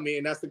you tell me,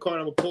 and that's the card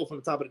I'm gonna pull from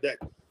the top of the deck.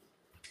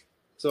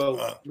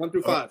 So 1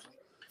 through 5.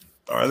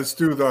 All right, let's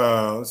do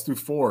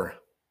 4.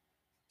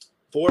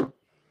 4.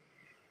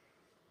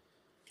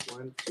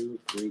 1, 2,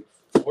 3,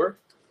 4. 4.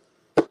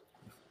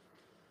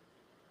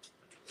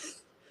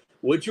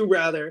 Would you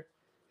rather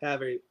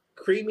have a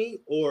creamy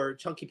or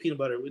chunky peanut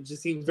butter, which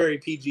just seems very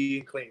PG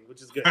and clean,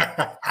 which is good?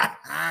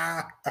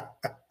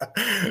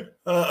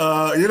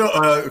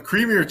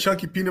 Creamy or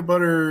chunky peanut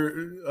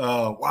butter.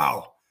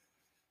 Wow.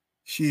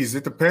 Jeez,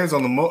 it depends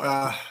on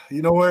the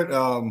you know what?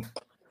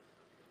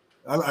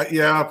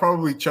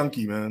 Probably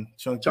chunky, man.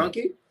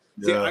 Chunky?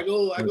 Yeah. See, I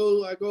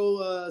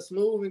go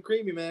smooth and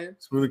creamy, man.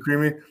 Smooth and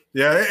creamy.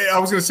 Yeah, I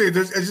was gonna say it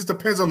just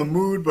depends on the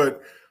mood,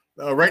 but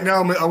right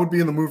now I would be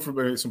in the mood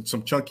for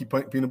some chunky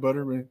peanut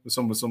butter, man, with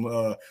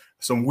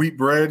some wheat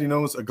bread,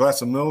 a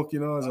glass of milk,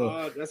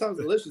 that sounds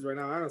delicious right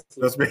now,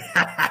 honestly. That's me.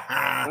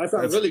 That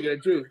sounds really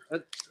good too.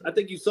 I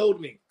think you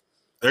sold me.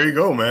 There you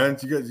go, man.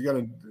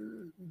 You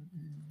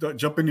gotta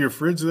jump into your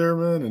fridge there,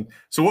 man. And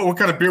so what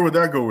kind of beer would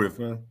that go with,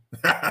 man?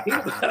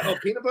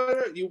 Peanut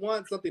butter? You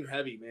want something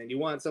heavy, man. You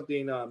want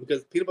something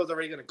because peanut butter's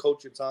already gonna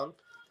coat your tongue.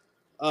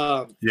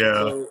 So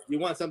you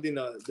want something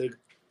to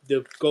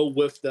go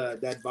with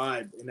that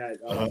vibe and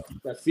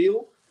that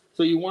feel.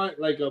 So you want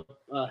like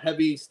a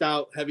heavy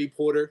stout, heavy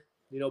porter,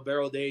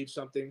 barrel aged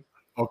something.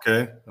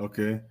 Okay.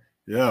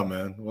 Yeah,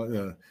 man. Well,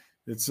 yeah.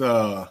 It's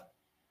are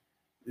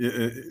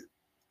you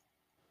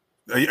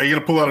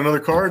gonna pull out another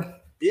card?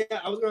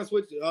 Yeah, I was gonna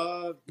switch.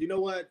 You know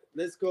what?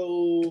 Let's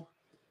go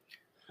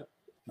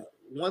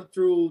 1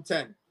 through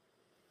 10.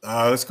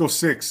 Let's go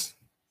 6.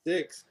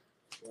 6.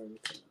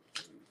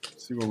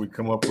 See what we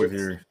come up with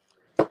here.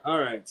 All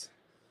right.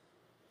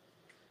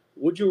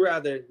 Would you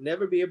rather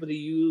never be able to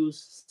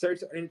use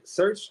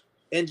search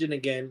engine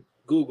again,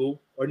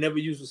 Google, or never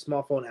use the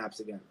smartphone apps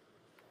again?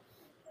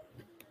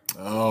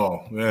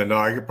 Oh man, no,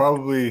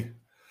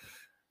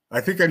 I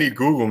think I need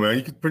Google, man.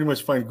 You could pretty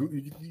much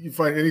you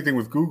find anything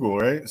with Google,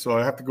 right? So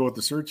I have to go with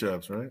the search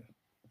apps, right?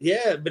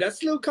 Yeah, but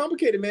that's a little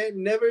complicated,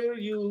 man. Never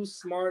use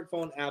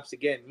smartphone apps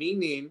again,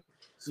 meaning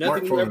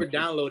nothing you ever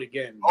download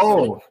again.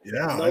 Oh,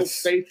 yeah. No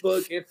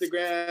Facebook,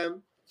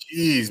 Instagram.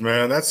 Jeez,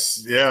 man.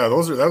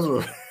 Those are that's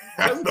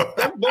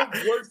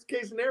both worst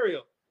case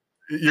scenario.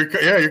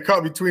 You're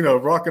caught between a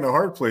rock and a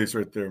hard place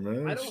right there,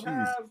 man. I don't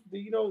have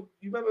you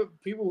remember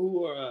people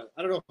who are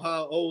I don't know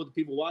how old the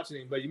people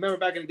watching, but you remember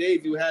back in the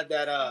days you had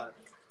that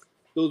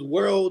those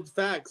world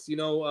facts,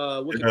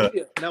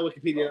 Wikipedia, not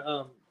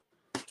Wikipedia.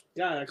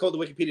 God, I call it the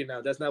Wikipedia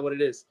now. That's not what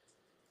it is.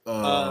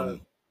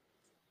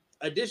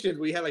 Editions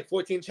where you have like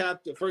 14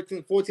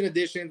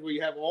 editions where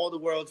you have all the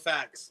world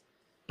facts.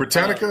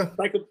 Britannica?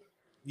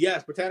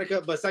 Yes,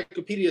 Britannica, but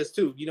encyclopedias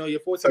too. Your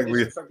 14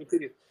 edition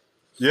encyclopedia.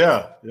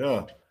 Yeah.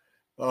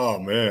 Oh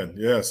man,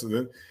 yeah.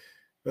 So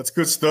that's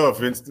good stuff,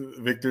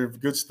 Victor.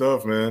 Good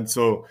stuff, man.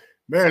 So,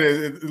 man,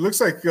 it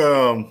looks like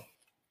you're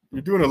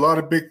doing a lot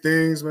of big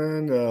things,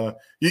 man.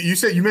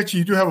 You mentioned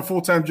you do have a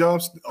full-time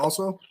job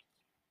also.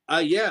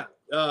 Yeah.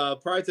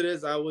 Prior to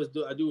this, I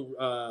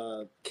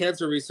do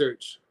cancer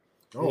research.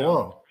 Oh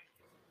wow.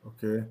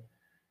 Okay.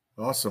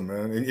 Awesome,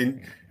 man.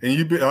 And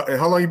you've been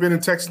how long you been in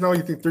Texas now?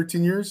 You think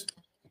 13 years?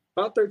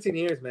 About 13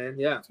 years, man.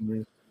 Yeah.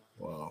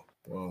 Wow.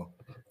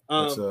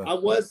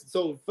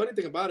 Funny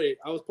thing about it,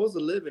 I was supposed to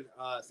live in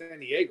San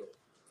Diego.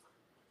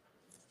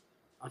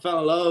 I fell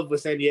in love with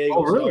San Diego.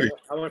 Oh, really? So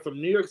I went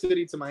from New York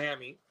City to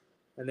Miami,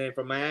 and then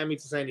from Miami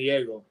to San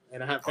Diego.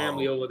 And I have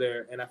family over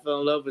there, and I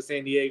fell in love with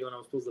San Diego, and I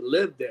was supposed to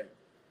live there.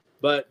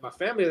 But my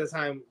family at the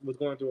time was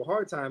going through a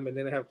hard time, and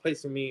they didn't have a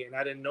place for me, and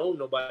I didn't know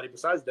nobody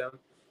besides them.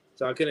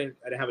 So I didn't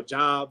have a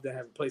job, didn't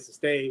have a place to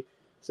stay.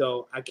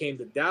 So I came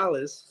to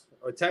Dallas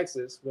or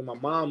Texas when my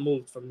mom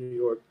moved from New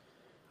York.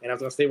 And I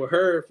was gonna stay with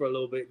her for a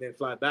little bit and then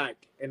fly back.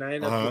 And I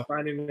ended up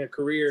finding a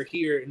career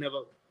here and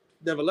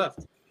never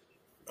left.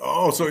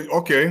 Oh, so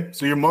okay.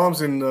 So your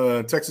mom's in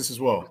Texas as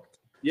well.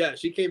 Yeah,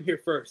 she came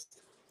here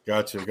first.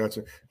 Gotcha.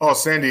 Oh,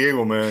 San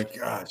Diego, man.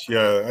 Gosh,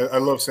 yeah. I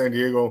love San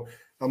Diego.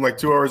 I'm like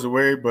 2 hours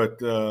away, but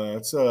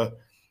it's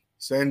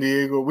San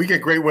Diego. We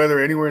get great weather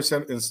anywhere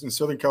in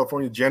Southern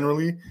California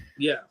generally.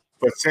 Yeah.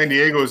 But San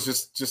Diego is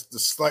just a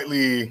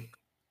slightly,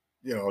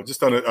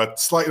 just on a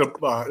slight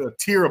a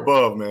tier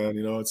above, man.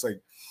 It's like,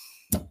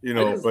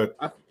 but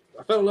I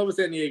fell in love with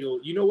San Diego.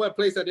 You know what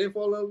place I didn't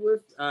fall in love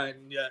with?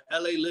 And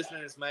LA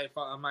listeners might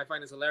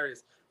find this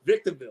hilarious.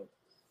 Victorville.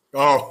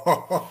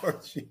 Oh,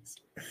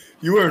 jeez.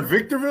 You were in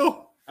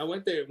Victorville? I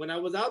went there. When I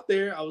was out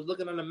there, I was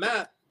looking on the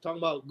map, talking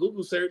about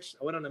Google search.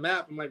 I went on the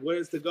map. I'm like,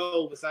 where's to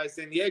go besides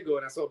San Diego?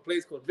 And I saw a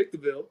place called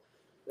Victorville,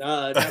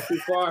 not too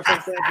far from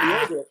San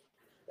Diego.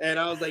 And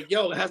I was like,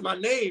 yo, it has my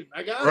name.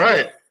 I got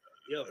it.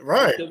 Yo,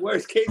 right. The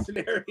worst case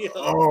scenario.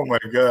 Oh my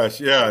gosh.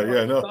 Yeah.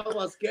 No. Talk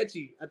about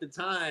sketchy. At the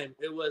time,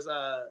 it was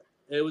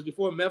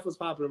before meth was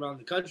popular around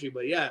the country,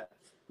 but yeah,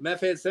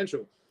 Meth Head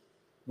Central.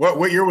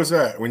 What year was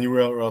that when you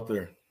were out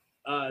there?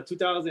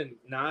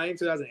 2009,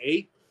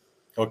 2008.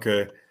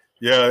 Okay.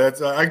 Yeah,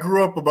 that's I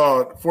grew up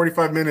about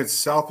 45 minutes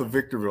south of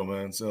Victorville,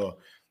 man. So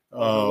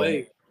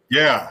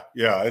yeah.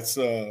 It's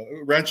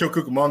Rancho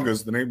Cucamonga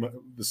is the name of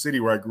the city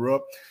where I grew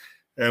up.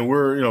 And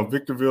we're,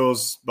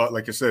 Victorville's about,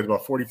 like I said,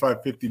 about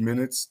 45, 50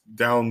 minutes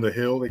down the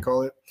hill, they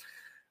call it.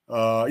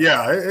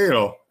 you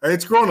know,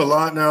 it's grown a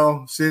lot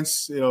now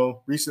since, you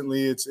know,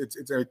 recently. It's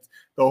the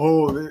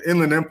whole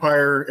Inland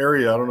Empire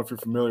area. I don't know if you're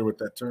familiar with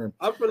that term.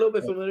 I'm a little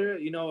bit familiar.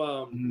 You know,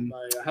 I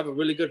have a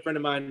really good friend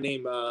of mine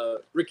named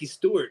Ricky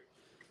Stewart.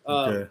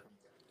 Okay.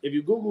 If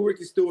you Google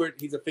Ricky Stewart,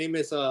 he's a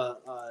famous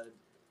NASCAR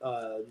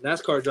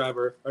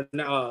driver or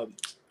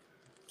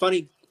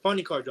funny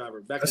car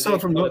driver. Back in the day,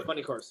 from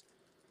funny cars.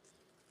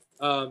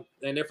 And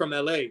they're from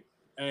LA,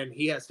 and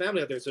he has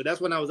family out there. So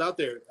that's when I was out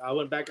there. I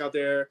went back out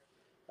there,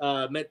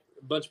 met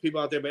a bunch of people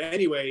out there. But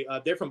anyway,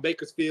 they're from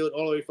Bakersfield,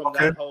 all the way from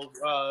that whole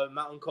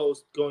mountain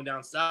coast going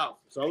down south.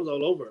 So I was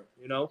all over,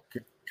 you know.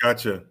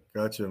 Gotcha,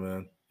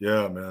 man.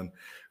 Yeah, man.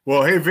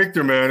 Well, hey,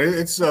 Victor, man,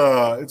 it's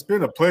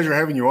been a pleasure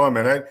having you on,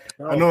 man.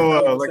 I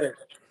know,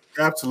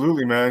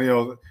 absolutely, man. You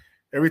know,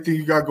 everything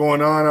you got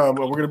going on,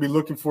 we're going to be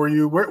looking for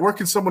you. Where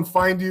can someone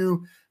find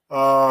you?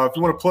 If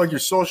you want to plug your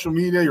social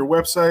media, your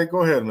website,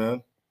 go ahead,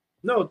 man.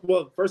 No,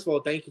 well, first of all,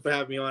 thank you for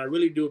having me on. I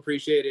really do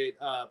appreciate it.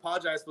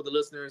 Apologize for the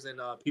listeners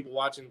and people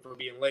watching for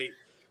being late.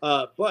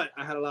 But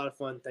I had a lot of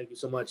fun. Thank you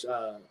so much.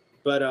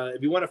 But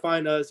if you want to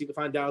find us, you can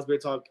find Dallas Beer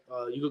Talk.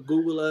 You can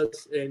Google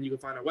us, and you can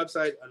find our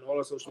website on all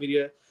our social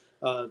media.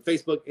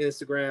 Facebook,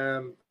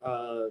 Instagram,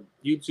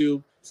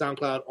 YouTube,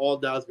 SoundCloud, all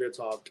Dallas Beer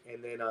Talk.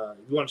 And then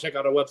if you want to check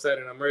out our website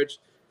and our merch,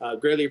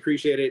 greatly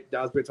appreciate it,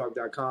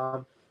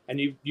 DallasBeerTalk.com. And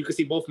you can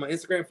see both my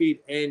Instagram feed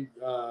and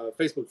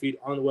Facebook feed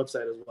on the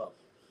website as well.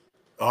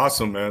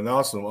 Awesome, man.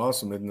 Awesome.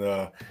 And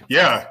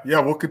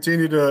we'll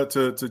continue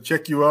to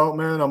check you out,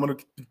 man. I'm going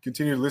to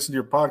continue to listen to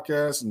your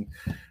podcast, and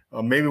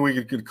maybe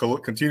we could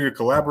continue to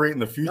collaborate in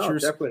the future. No,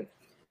 definitely.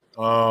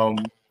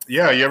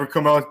 You ever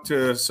come out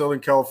to Southern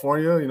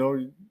California, you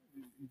know,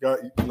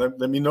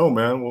 let me know,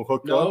 man. We'll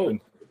hook up. And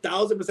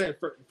 1,000%.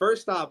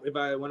 First stop,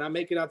 when I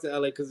make it out to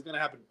LA, because it's gonna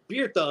happen.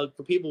 Beer Thug,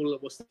 for people who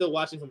were still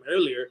watching from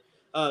earlier,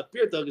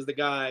 Beer Thug is the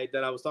guy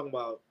that I was talking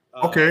about.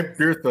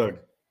 Beer Thug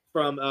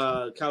from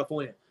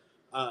California.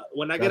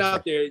 When I get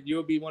out there,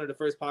 you'll be one of the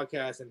first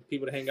podcasts and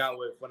people to hang out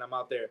with when I'm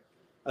out there,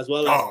 as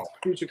well as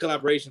future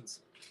collaborations.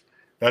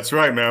 That's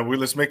right, man.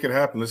 Let's make it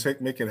happen. Let's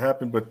make it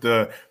happen.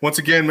 But once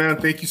again, man,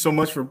 thank you so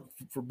much for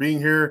being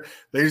here.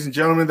 Ladies and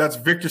gentlemen, that's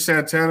Victor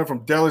Santana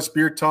from Dallas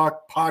Beer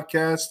Talk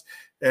podcast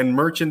and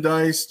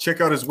merchandise. Check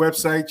out his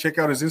website. Check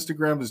out his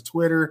Instagram, his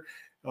Twitter.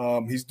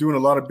 He's doing a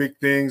lot of big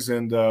things,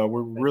 and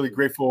we're really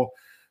grateful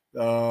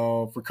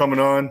for coming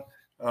on.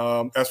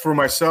 As for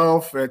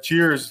myself,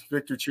 cheers,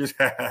 Victor. Cheers.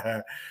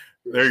 There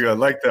you go. I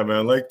like that, man.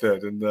 I like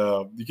that. And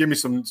you gave me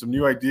some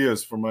new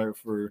ideas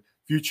for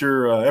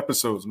future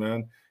episodes,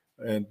 man.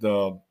 And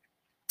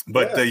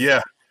right.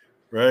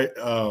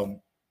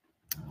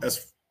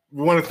 As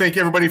we want to thank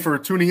everybody for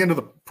tuning into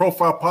the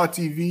Profile Pod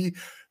TV.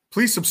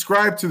 Please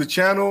subscribe to the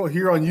channel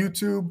here on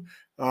YouTube.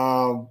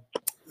 On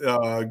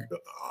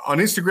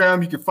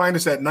Instagram, you can find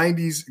us at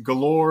 90s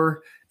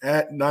Galore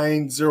at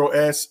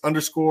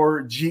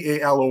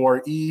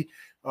 90s_GALORE.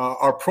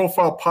 Our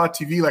Profile Pod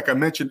TV, like I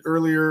mentioned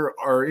earlier,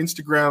 our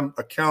Instagram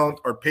account,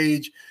 our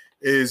page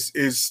is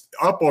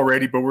up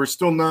already, but we're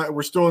still in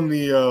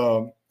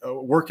the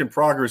work in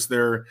progress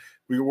there.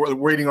 We're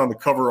waiting on the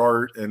cover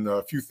art and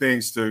a few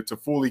things to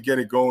fully get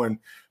it going.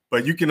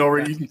 But you can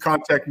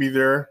contact me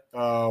there. We've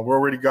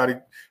already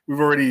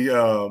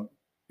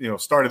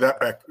started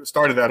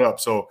that up.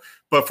 So,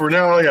 but for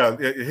now,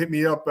 hit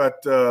me up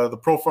at the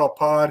Profile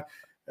Pod,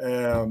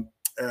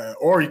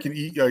 or you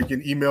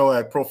can email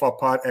at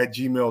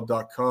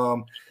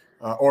profilepod@gmail.com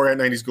or at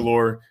 90s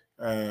Galore.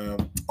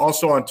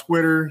 Also on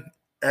Twitter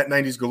at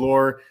 90s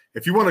Galore.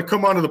 If you want to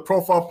come onto the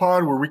Profile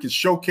Pod where we can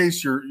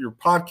showcase your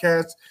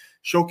podcast,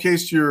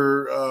 showcase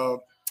your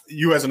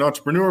you as an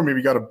entrepreneur, maybe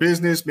you got a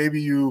business,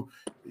 maybe you're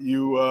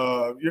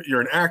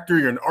an actor,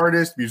 you're an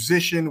artist,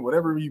 musician,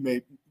 whatever you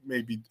may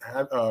be,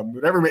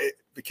 whatever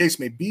the case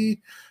may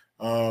be.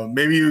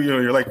 Maybe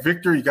you're like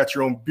Victor, you got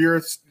your own beer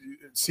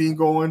scene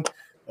going.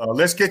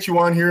 Let's get you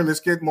on here. Let's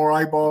get more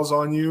eyeballs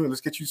on you, and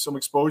let's get you some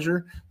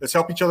exposure. Let's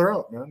help each other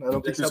out, man. I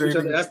don't think there's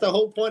anything. That's the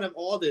whole point of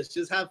all this.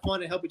 Just have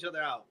fun and help each other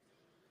out.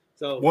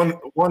 So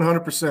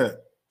 100%.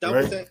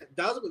 Right?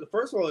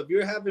 First of all, if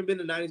you haven't been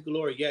to 90s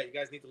Galore yet, you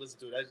guys need to listen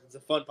to it. It's a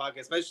fun podcast,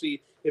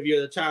 especially if you're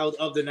the child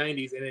of the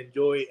 90s and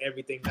enjoy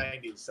everything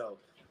 90s. So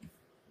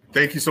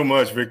thank you so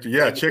much, Victor.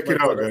 Yeah, check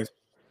it out, guys.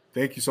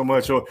 Thank you so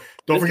much. So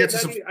don't forget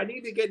I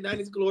need to get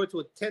 90s Galore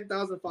to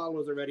 10,000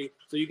 followers already,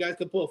 so you guys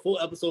can put a full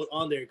episode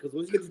on there. Because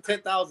once you get to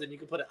 10,000, you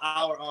can put an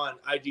hour on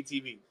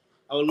IGTV.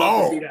 I would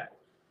love to see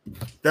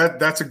that.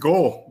 That's a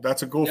goal.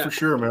 That's a goal for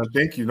sure, man.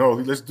 Thank you. No,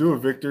 let's do it,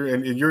 Victor.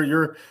 And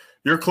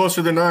you're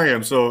closer than I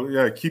am. So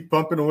yeah, keep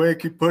pumping away,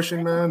 keep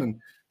pushing, man.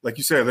 And like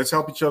you said, let's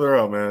help each other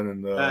out, man.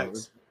 And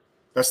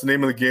that's the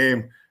name of the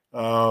game.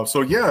 So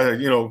yeah,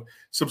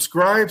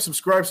 subscribe,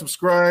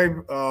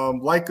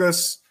 like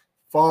us,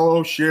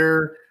 follow,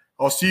 share.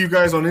 I'll see you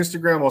guys on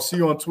Instagram. I'll see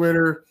you on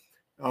Twitter.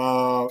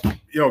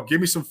 Give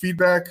me some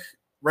feedback.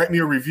 Write me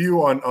a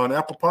review on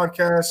Apple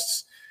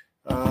Podcasts.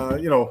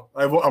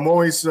 I'm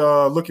always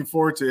looking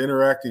forward to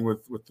interacting with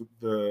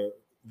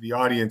the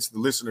audience, the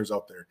listeners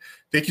out there.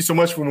 Thank you so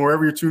much from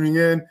wherever you're tuning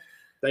in.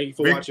 Thank you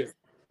for watching.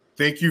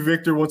 Thank you,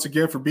 Victor, once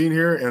again for being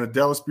here and the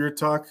Dallas Beer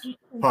Talk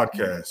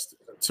podcast.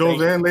 Until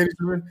then, ladies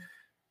and gentlemen,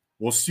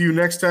 we'll see you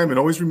next time. And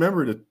always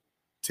remember to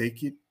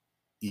take it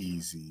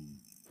easy.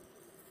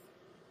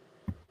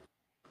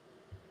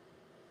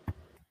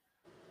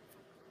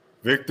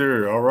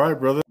 Victor, all right,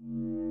 brother.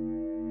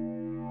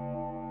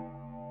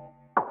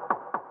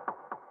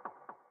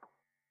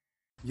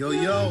 Yo,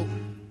 yo.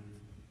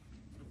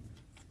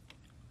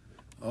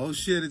 Oh,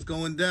 shit, it's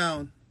going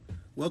down.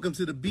 Welcome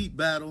to the beat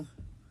battle.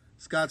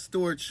 Scott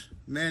Storch,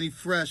 Manny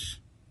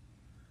Fresh.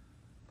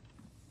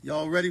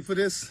 Y'all ready for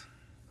this?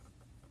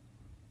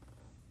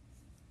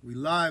 We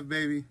live,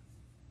 baby.